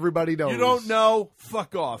 Everybody knows. You don't know?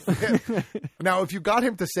 Fuck off. Now, if you got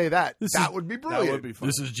him to say that, that would be brilliant. That would be fun.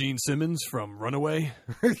 This is Gene Simmons from Runaway.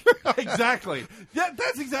 Exactly. Yeah,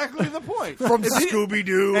 that's exactly the point. From If he-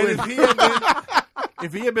 Scooby-Doo. And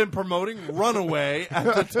if he had been promoting Runaway at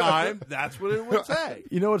the time, that's what it would say.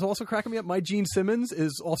 You know what's also cracking me up? My Gene Simmons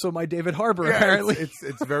is also my David Harbour, Yeah, apparently.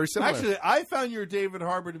 it's very similar. Actually, I found your David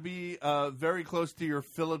Harbour to be very close to your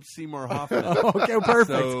Philip Seymour Hoffman. Okay,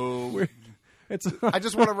 perfect. So, I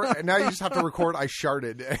just want to. Now you just have to record. I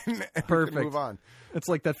sharted and Perfect. move on. It's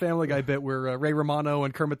like that Family Guy bit where Ray Romano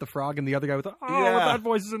and Kermit the Frog and the other guy with Yeah. that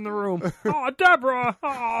voice is in the room. Oh, Deborah.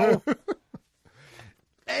 Oh.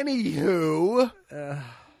 Anywho,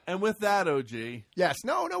 and with that, OG, yes,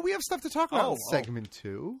 no, we have stuff to talk about. Oh, in segment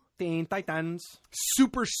 2. Teen Titans.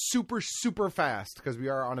 Super fast because we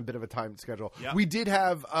are on a bit of a time schedule. Yep. We did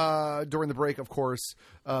have during the break, of course,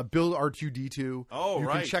 Build R2D2. Oh, you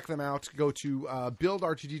right. can check them out. Go to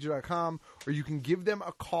buildr2d2.com, or you can give them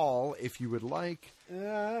a call if you would like.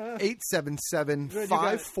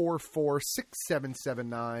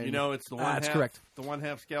 877-544-6779. you know it's the one That's half, correct. the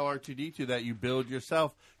 1/2 scale R2D2 that you build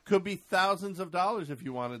yourself. Could be thousands of dollars if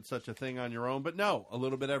you wanted such a thing on your own, but no, a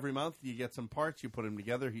little bit every month. You get some parts, you put them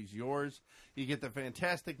together. He's yours. You get the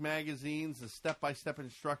fantastic magazines, the step-by-step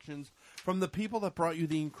instructions from the people that brought you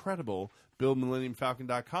the incredible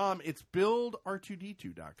BuildMillenniumFalcon.com. It's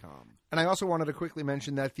BuildR2D2.com. And I also wanted to quickly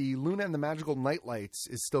mention that the Luna and the Magical Nightlights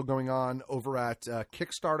is still going on over at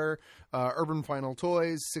Kickstarter. Urban Final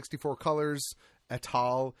Toys, 64 Colors, et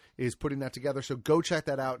al. Is putting that together. So go check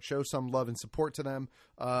that out. Show some love and support to them.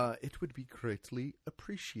 It would be greatly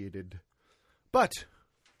appreciated.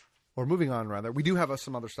 Or moving on, rather, we do have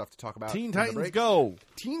some other stuff to talk about. Teen in the Titans break. Go!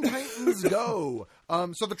 Teen Titans Go!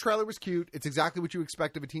 So the trailer was cute. It's exactly what you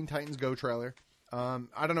expect of a Teen Titans Go trailer. I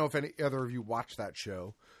don't know if any other of you watch that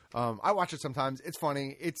show. I watch it sometimes. It's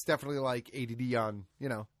funny. It's definitely like ADD on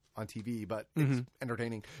TV, but it's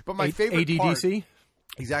entertaining. But my favorite part... ADDC?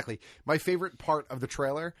 Exactly. My favorite part of the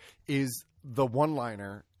trailer is the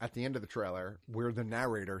one-liner at the end of the trailer where the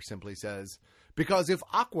narrator simply says, because if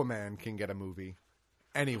Aquaman can get a movie,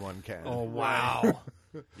 anyone can. Oh, wow.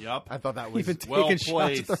 Yep. I thought that was Even taking well shots at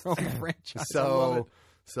placed. their own franchise. I love it.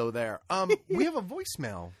 So there. We have a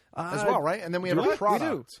voicemail as Uh, well, right? And then we have do a we? We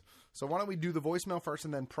product. do. So why don't we do the voicemail first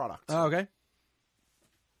and then product? Oh, okay.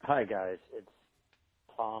 Hi, guys. It's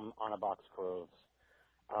Tom on a Box Groves.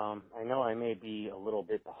 I know I may be a little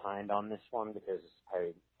bit behind on this one because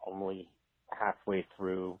I'm only halfway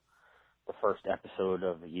through the first episode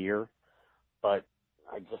of the year, but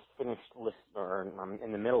I just finished I'm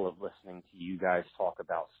in the middle of listening to you guys talk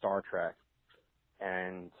about Star Trek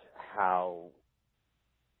and how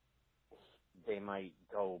they might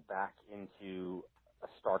go back into a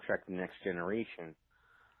Star Trek The Next Generation.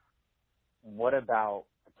 What about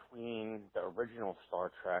between the original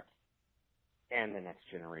Star Trek and The Next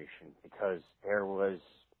Generation? Because there was,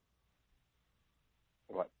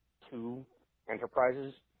 2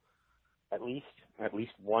 Enterprises, at least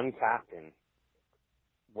one captain.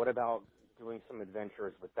 What about doing some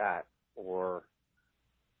adventures with that, or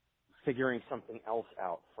figuring something else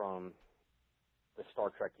out from the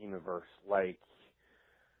Star Trek universe, like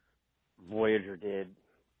Voyager did,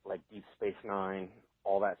 like Deep Space Nine,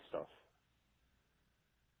 all that stuff?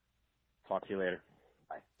 Talk to you later.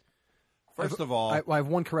 Bye. First of all, I have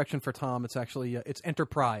one correction for Tom. It's actually it's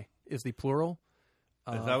Enterprise is the plural.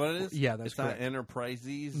 Is that what it is? Yeah, that's it's correct. not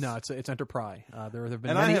Enterprises. No, it's Enterprise. There have been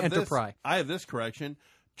And many I have Enterprise. I have this correction.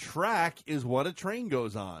 Track is what a train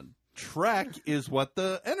goes on. Trek is what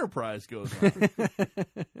the Enterprise goes on.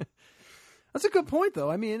 That's a good point, though.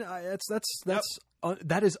 I mean,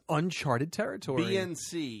 that is uncharted territory.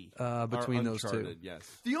 BNC between are those two. uncharted, yes.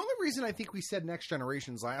 The only reason I think we said Next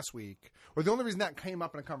Generations last week, or the only reason that came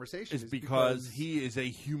up in a conversation is because he is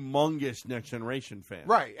a humongous Next Generation fan.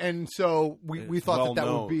 Right, and so we It's thought that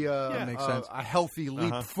well would be Yeah, makes sense. a healthy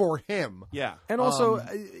leap Uh-huh. for him. Yeah. And also,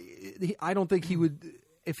 I don't think he would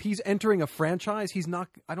if he's entering a franchise, he's not.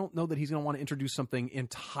 I don't know that he's going to want to introduce something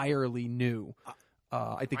entirely new.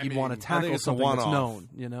 I think he'd want to tackle something that's known.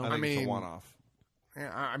 You know, I mean, it's a one-off.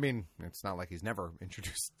 Yeah, I mean, it's not like he's never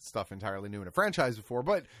introduced stuff entirely new in a franchise before.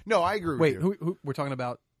 But no, I agree. Wait, with you. who we're talking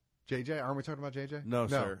about? JJ? Aren't we talking about JJ? No,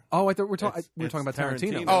 sir. Oh, I thought we were talking about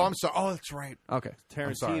Tarantino. Oh, I'm sorry. Oh, that's right. Okay.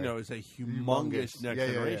 Tarantino is a humongous Next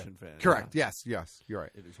Generation fan. Correct. Yes, you're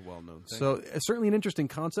right. It is a well-known thing. So certainly an interesting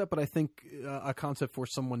concept, but I think a concept for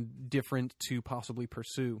someone different to possibly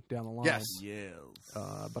pursue down the line. Yes.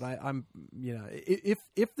 But I'm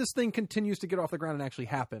if this thing continues to get off the ground and actually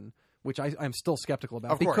happen, which I'm still skeptical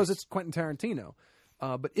about because it's Quentin Tarantino.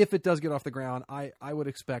 But if it does get off the ground, I would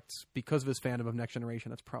expect, because of his fandom of Next Generation,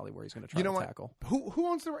 that's probably where he's going to try to tackle. Who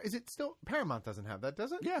owns the? Is it still Paramount? Doesn't have that,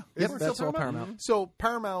 does it? Yeah, that's all Paramount. So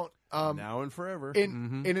Paramount, now and forever,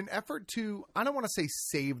 in an effort to, I don't want to say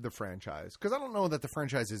save the franchise, because I don't know that the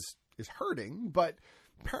franchise is hurting, but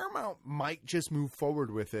Paramount might just move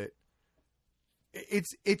forward with it.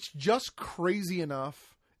 It's just crazy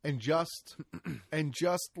enough, and just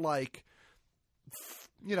like,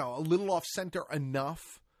 you know, a little off center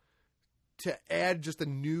enough to add just a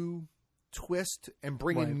new twist and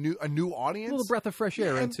bring in a new audience, a little breath of fresh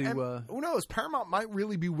air into. Who knows? Paramount might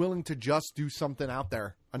really be willing to just do something out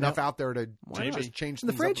there, enough out there to just change.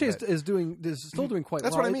 The franchise is still doing quite.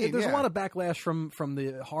 That's well. what I mean. There's a lot of backlash from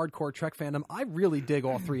the hardcore Trek fandom. I really dig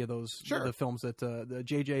all three of those the films that the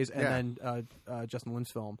JJ's and then Justin Lin's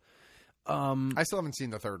film. I still haven't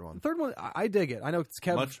seen the third one. The third one, I dig it. I know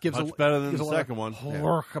Kev gives much better than the second one.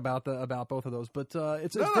 About both of those, but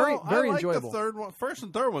it's very I like enjoyable. The third one, first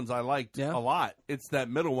and third ones, I liked a lot. It's that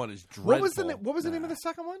middle one is dreadful. What was the name of the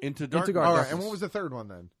second one? Into Darkness. All right, and what was the third one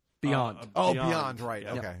then? Beyond. Beyond. Right.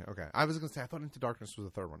 Yeah. Okay. I was going to say I thought Into Darkness was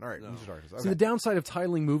the third one. All right, Into Darkness. Okay. So the downside of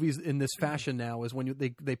titling movies in this fashion now is when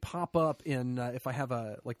they pop up in if I have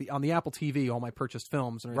on the Apple TV, all my purchased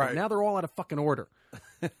films, and now they're all out of fucking order.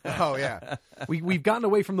 Oh yeah, we've gotten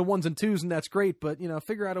away from the ones and twos, and that's great. But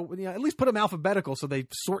figure out at least put them alphabetical so they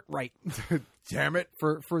sort right. Damn it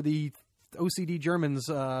for the OCD Germans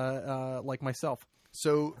like myself.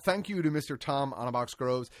 So thank you to Mr. Tom on a Box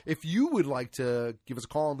Groves. If you would like to give us a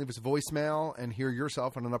call and leave us a voicemail and hear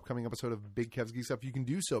yourself on an upcoming episode of Big Kev's Geek Stuff, you can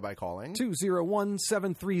do so by calling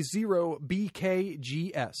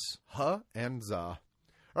 201-730-BKGS. Huh and za. All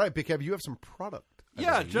right, Big Kev, you have some product.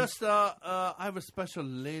 I have a special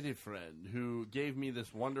lady friend who gave me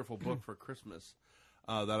this wonderful book for Christmas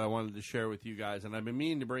that I wanted to share with you guys, and I've been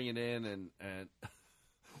meaning to bring it in and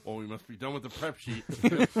well, we must be done with the prep sheet.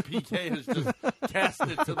 PK has just cast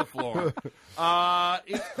it to the floor.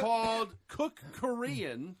 It's called Cook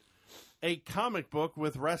Korean, a comic book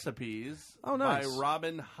with recipes by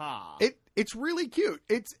Robin Ha. It's really cute.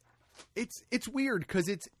 It's weird because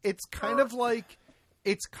it's kind of like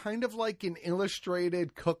an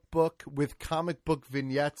illustrated cookbook with comic book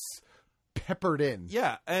vignettes peppered in.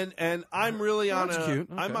 Yeah, and I'm really on cute.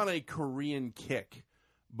 Okay. I'm on a Korean kick.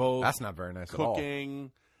 Both that's not very nice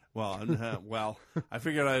cooking. Well, I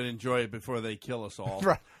figured I'd enjoy it before they kill us all.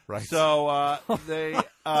 Right. So I've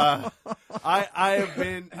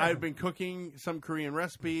been cooking some Korean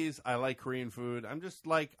recipes. I like Korean food. I'm just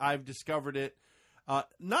I've discovered it.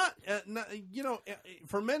 Not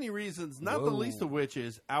for many reasons. Not the least of which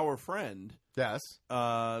is our friend. Yes.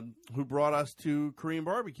 Who brought us to Korean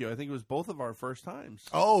barbecue? I think it was both of our first times.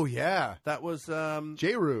 Oh yeah, that was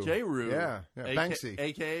J-Roo. Yeah, Banksy,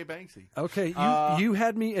 aka Banksy. Okay, you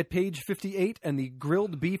had me at page 58 and the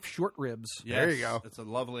grilled beef short ribs. Yes, there you go. It's a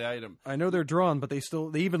lovely item. I know they're drawn, but they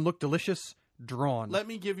even look delicious drawn. Let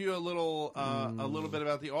me give you a little bit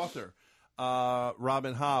about the author.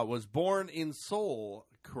 Robin Ha was born in Seoul,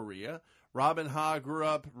 Korea. Robin Ha grew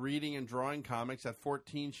up reading and drawing comics. At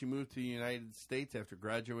 14, she moved to the United States after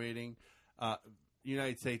graduating.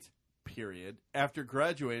 United States, period. After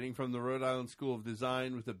graduating from the Rhode Island School of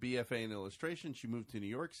Design with a BFA in illustration, she moved to New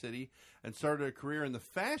York City and started a career in the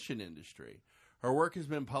fashion industry. Her work has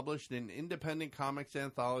been published in independent comics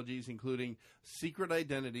anthologies, including Secret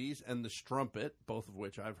Identities and The Strumpet, both of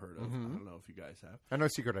which I've heard of. I don't know if you guys have. I know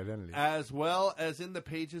Secret Identities. As well as in the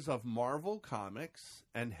pages of Marvel Comics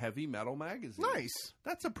and Heavy Metal Magazine. Nice.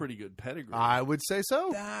 That's a pretty good pedigree. I would say so.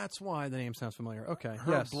 That's why the name sounds familiar. Okay.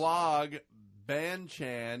 Her blog,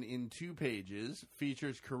 Banchan, in 2 pages,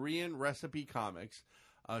 features Korean recipe comics.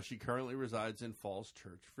 She currently resides in Falls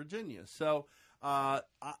Church, Virginia. So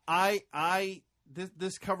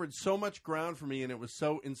This covered so much ground for me, and it was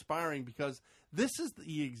so inspiring because this is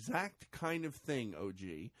the exact kind of thing,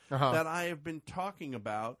 OG, that I have been talking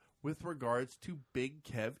about with regards to Big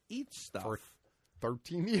Kev Eats Stuff.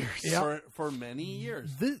 13 years. For many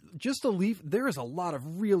years. Just a leaf. There is a lot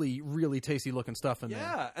of really, really tasty looking stuff in there.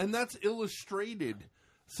 Yeah, and that's illustrated.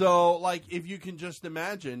 So, like, if you can just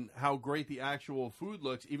imagine how great the actual food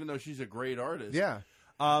looks, even though she's a great artist. Yeah.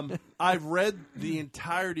 I've read the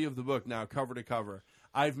entirety of the book now, cover to cover.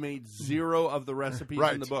 I've made 0 of the recipes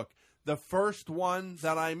in the book. The first one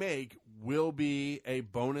that I make will be a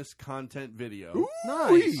bonus content video. Ooh,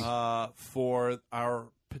 nice. For our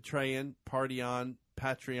Patreon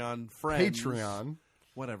friends. Patreon.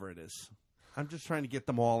 Whatever it is. I'm just trying to get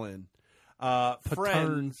them all in.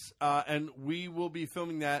 Friends. And we will be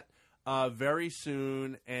filming that very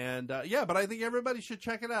soon. And, but I think everybody should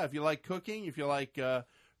check it out. If you like cooking, if you like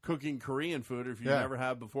cooking Korean food, or if you never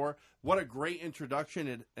have before, what a great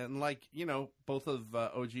introduction. And like, both of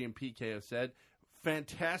OG and PK have said,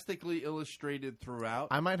 fantastically illustrated throughout.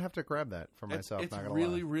 I might have to grab that for myself. It's not gonna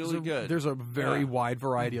really, lie. really good. There's a very wide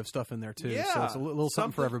variety of stuff in there, too. Yeah. So it's a little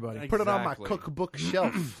something for everybody. Put it on my cookbook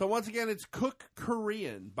shelf. So once again, it's Cook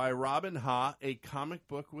Korean by Robin Ha, a comic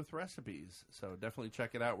book with recipes. So definitely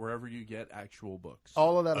check it out wherever you get actual books.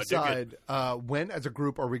 All of that aside, when as a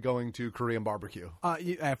group are we going to Korean barbecue?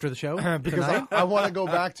 After the show? Because I want to go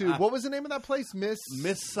back to, what was the name of that place? Miss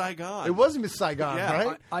Saigon. It was Miss Saigon,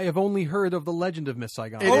 right? I have only heard of the legend of Miss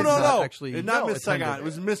Saigon. No. Actually, not Miss Saigon. It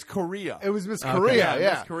was Miss Korea. It was Miss Korea,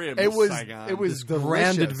 Miss Korea, Miss Saigon. It was the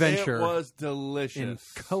grand delicious. adventure. It was delicious.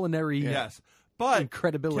 In culinary but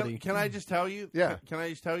incredibility. Can I just tell you? Yeah. Can I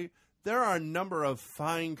just tell you? There are a number of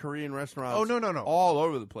fine Korean restaurants. Oh, no. all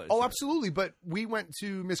over the place. Oh, absolutely. But we went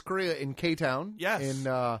to Miss Korea in K-Town. Yes.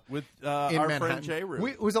 With in our friend J-Ru.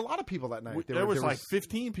 It was a lot of people that night. There was like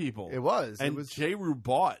 15 people. It was. And J-Ru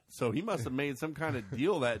bought, so he must have made some kind of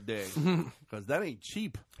deal that day. Because that ain't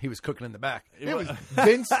cheap. He was cooking in the back. It was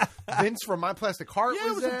Vince from My Plastic Heart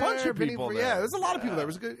it was there. a bunch of people there. Yeah, there was a lot of people there.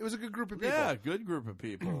 It was a good group of people. Yeah, good group of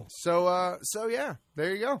people. So yeah,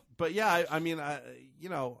 there you go. But yeah,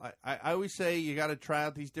 I always say you got to try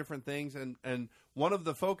out these different things, and one of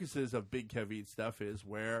the focuses of Big Kev Eats Stuff is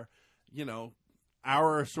where,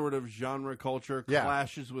 our sort of genre culture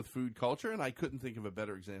clashes with food culture, and I couldn't think of a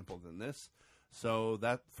better example than this. So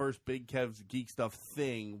that first Big Kev's Geek Stuff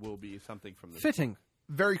thing will be something from this. Fitting.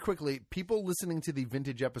 Very quickly, people listening to the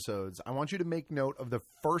vintage episodes, I want you to make note of the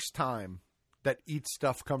first time that Eat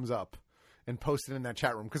Stuff comes up and post it in that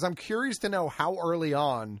chat room, because I'm curious to know how early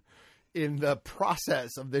on in the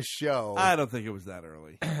process of this show. I don't think it was that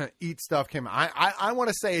early. Eat Stuff came out. I want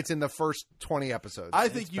to say it's in the first 20 episodes. I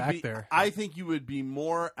think you would be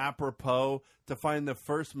more apropos to find the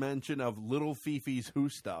first mention of Little Fifi's Who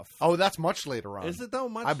Stuff. Oh, that's much later on. Is it though?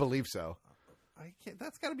 Much? I believe so.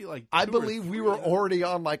 That's got to be like. I believe we were already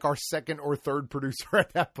on like our second or third producer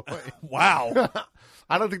at that point. Wow.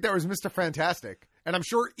 I don't think that was Mr. Fantastic, and I'm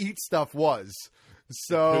sure Eat Stuff was.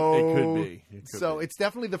 So it could be. It's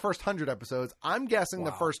definitely the first 100 episodes. I'm guessing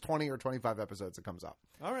the first 20 or 25 episodes it comes up.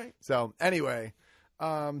 All right. So anyway,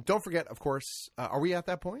 don't forget, of course. Are we at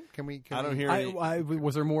that point? Can we? I don't hear any.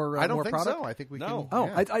 Was there more? I don't more think product? so. I think we can. Oh,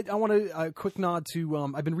 yeah. I want a quick nod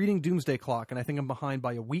to. I've been reading Doomsday Clock, and I think I'm behind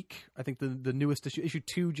by a week. I think the newest issue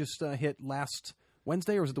 2 just hit last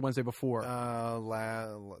Wednesday, or was it the Wednesday before?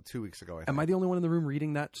 2 weeks ago, I think. Am I the only one in the room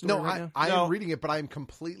reading that story No, right now? I am reading it, but I am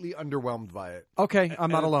completely underwhelmed by it. Okay,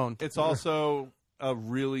 I'm not alone. It's also a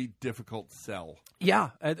really difficult sell. Yeah,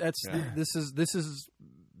 this is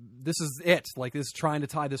it. Like, this is trying to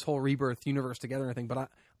tie this whole Rebirth universe together and everything, but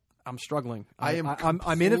I'm struggling.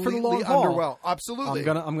 I'm in it for the long haul. Absolutely,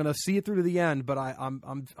 I'm gonna see it through to the end, but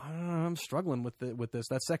I'm struggling with this.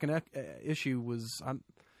 That second issue was.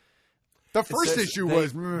 The first issue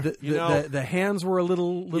was the hands were a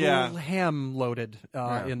little ham loaded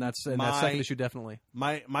in that second issue, definitely.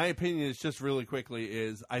 My opinion is, just really quickly,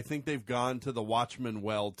 is I think they've gone to the Watchmen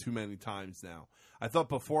well too many times now. I thought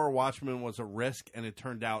before Watchmen was a risk, and it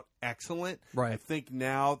turned out excellent. Right. I think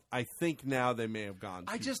now they may have gone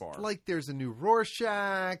too far. Like there's a new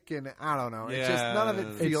Rorschach, and I don't know. It's just none of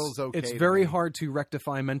it feels okay. It's very hard to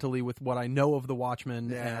rectify mentally with what I know of the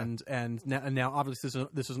Watchmen, and now obviously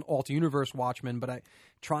this is an alt-universe Watchmen, but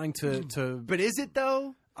trying to. But is it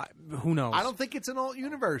though? Who knows? I don't think it's an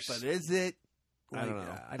alt-universe. But is it? I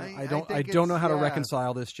don't know. I don't know how to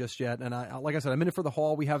reconcile this just yet. And like I said, I'm in it for the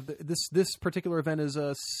haul. We have this particular event is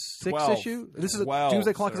a 6 issue. This is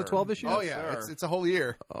Doomsday Clock is a 12 issue. Oh yeah, it's a whole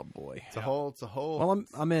year. Oh boy, it's a whole. Well,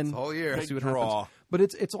 I'm in. It's a whole year. We'll see what happens. But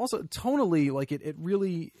it's also tonally like it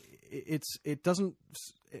really it doesn't.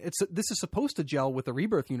 This is supposed to gel with the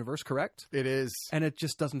Rebirth universe, correct? It is, and it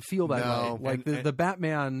just doesn't feel that way. Like the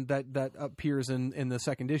Batman that appears in the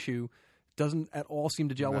second issue doesn't at all seem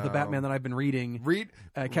to gel with the No. Batman that I've been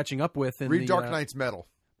catching up with. Read Dark Knight's Metal.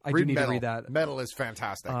 I do need to read that. Metal is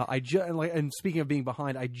fantastic. And speaking of being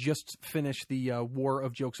behind, I just finished the War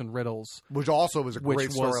of Jokes and Riddles, which also was a great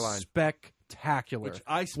storyline. Spectacular.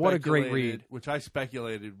 What a great read. Which I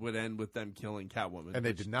speculated would end with them killing Catwoman, and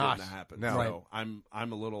they did not. Didn't happen. No. So I'm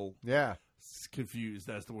a little confused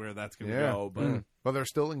as to where that's going to go. But well, they're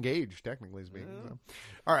still engaged, technically speaking. So.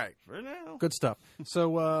 All right, for now, good stuff.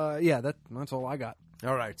 So that's all I got.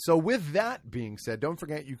 All right. So with that being said, don't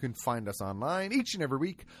forget you can find us online each and every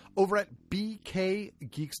week over at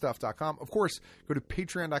bkgeekstuff.com. Of course, go to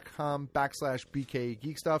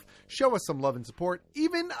patreon.com/bkgeekstuff. Show us some love and support.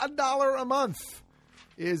 Even $1 a month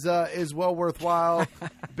is well worthwhile.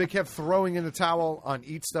 Big Kev throwing in the towel on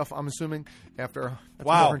Eat Stuff, I'm assuming, after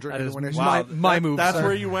that is my move. That's sir.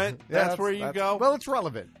 where you went? That's where you go? Well, it's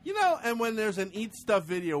relevant. You know, and when there's an Eat Stuff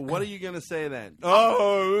video, what are you going to say then?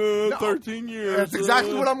 13 years. That's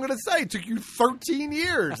exactly what I'm going to say. It took you 13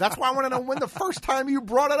 years. That's why I want to know when the first time you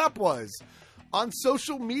brought it up was. On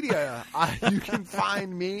social media, you can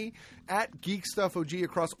find me at GeekStuffOG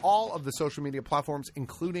across all of the social media platforms,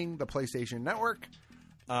 including the PlayStation Network.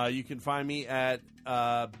 You can find me at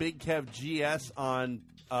Big Kev GS on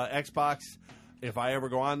Xbox if I ever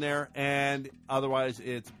go on there, and otherwise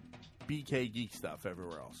it's BK Geek Stuff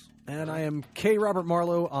everywhere else. And I am K. Robert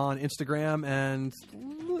Marlowe on Instagram and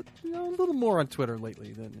a little more on Twitter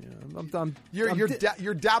lately.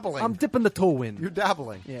 You're dabbling. I'm dipping the toe in. You're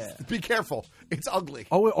dabbling. Yeah. Be careful. It's ugly.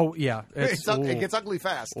 Oh yeah. It gets ugly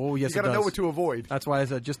fast. Oh yes, you got to know what to avoid. That's why I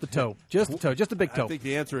said just the toe, just the toe, just the big toe. I think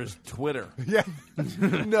the answer is Twitter. Yeah.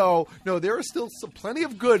 No. There is still plenty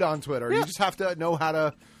of good on Twitter. Yeah. You just have to know how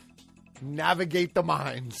to navigate the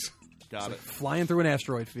minds. Got it. Flying through an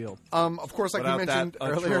asteroid field. Of course, like we mentioned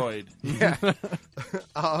earlier. Yeah.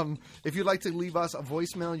 If you'd like to leave us a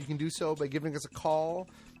voicemail, you can do so by giving us a call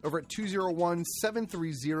over at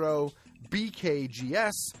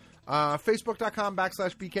 201-730-BKGS.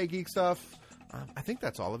 Facebook.com/BKGeekStuff. I think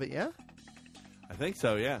that's all of it, yeah? I think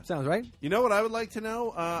so, yeah. Sounds right. You know what I would like to know?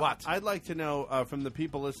 What? I'd like to know from the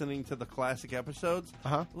people listening to the classic episodes,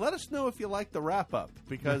 let us know if you like the wrap-up,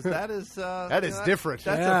 because that is... that is different.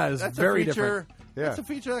 That's very feature, different. Yeah. That's a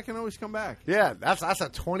feature that can always come back. Yeah, that's a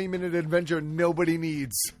 20-minute adventure nobody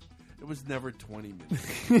needs. It was never 20 minutes.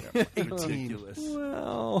 18. Ridiculous.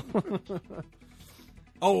 Well...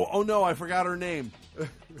 oh no, I forgot her name.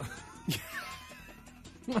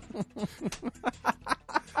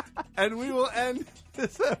 And we will end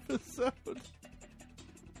this episode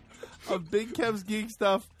of Big Kev's Geek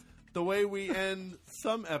Stuff the way we end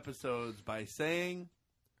some episodes, by saying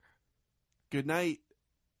good night,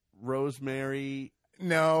 Rosemary.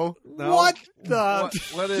 No. What the?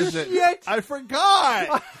 What is it? Shit? I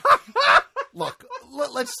forgot. Look,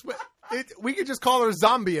 we could just call her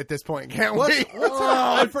Zombie at this point, can't we? What's her?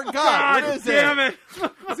 I forgot. God what is damn it?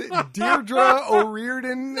 Is it Deirdre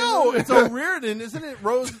O'Riordan? No, it's O'Riordan, isn't it?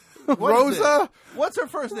 Rosa? What's her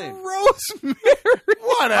first name? Rosemary.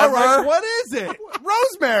 All Whatever. right, what is it?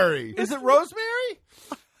 Rosemary. Is it Rosemary?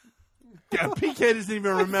 Yeah, PK doesn't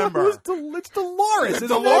even remember. It's Dolores. It's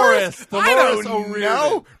Dolores. I don't O'Riordan.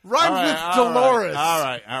 know. Rhymes with Dolores.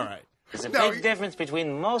 All right. There's a big difference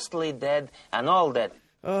between mostly dead and all dead.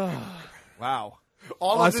 Wow.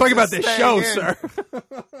 All I was talking about this show, sir.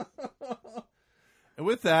 And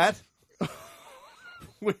with that,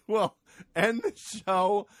 we will end the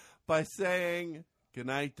show by saying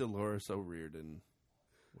goodnight, Dolores O'Riordan,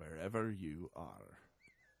 wherever you are.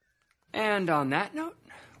 And on that note,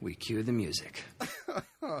 we cue the music.